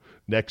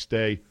 Next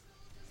day,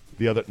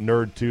 the other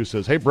nerd, too,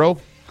 says, hey, bro,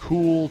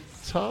 cool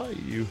tie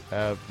you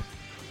have.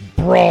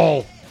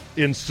 Brawl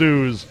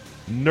ensues.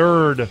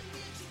 Nerd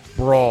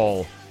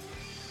brawl.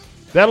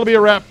 That'll be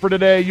a wrap for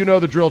today. You know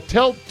the drill.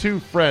 Tell two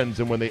friends,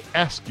 and when they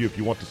ask you if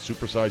you want to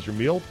supersize your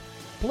meal,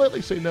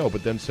 politely say no,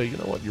 but then say, you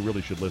know what, you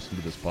really should listen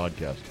to this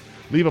podcast.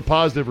 Leave a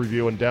positive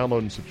review and download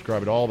and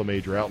subscribe at all the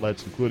major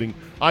outlets, including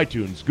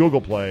iTunes,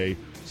 Google Play,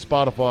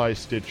 Spotify,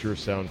 Stitcher,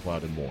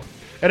 SoundCloud, and more.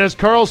 And as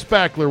Carl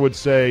Spackler would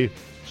say,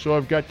 so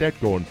I've got that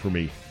going for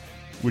me,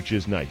 which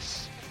is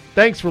nice.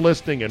 Thanks for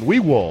listening, and we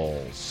will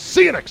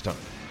see you next time.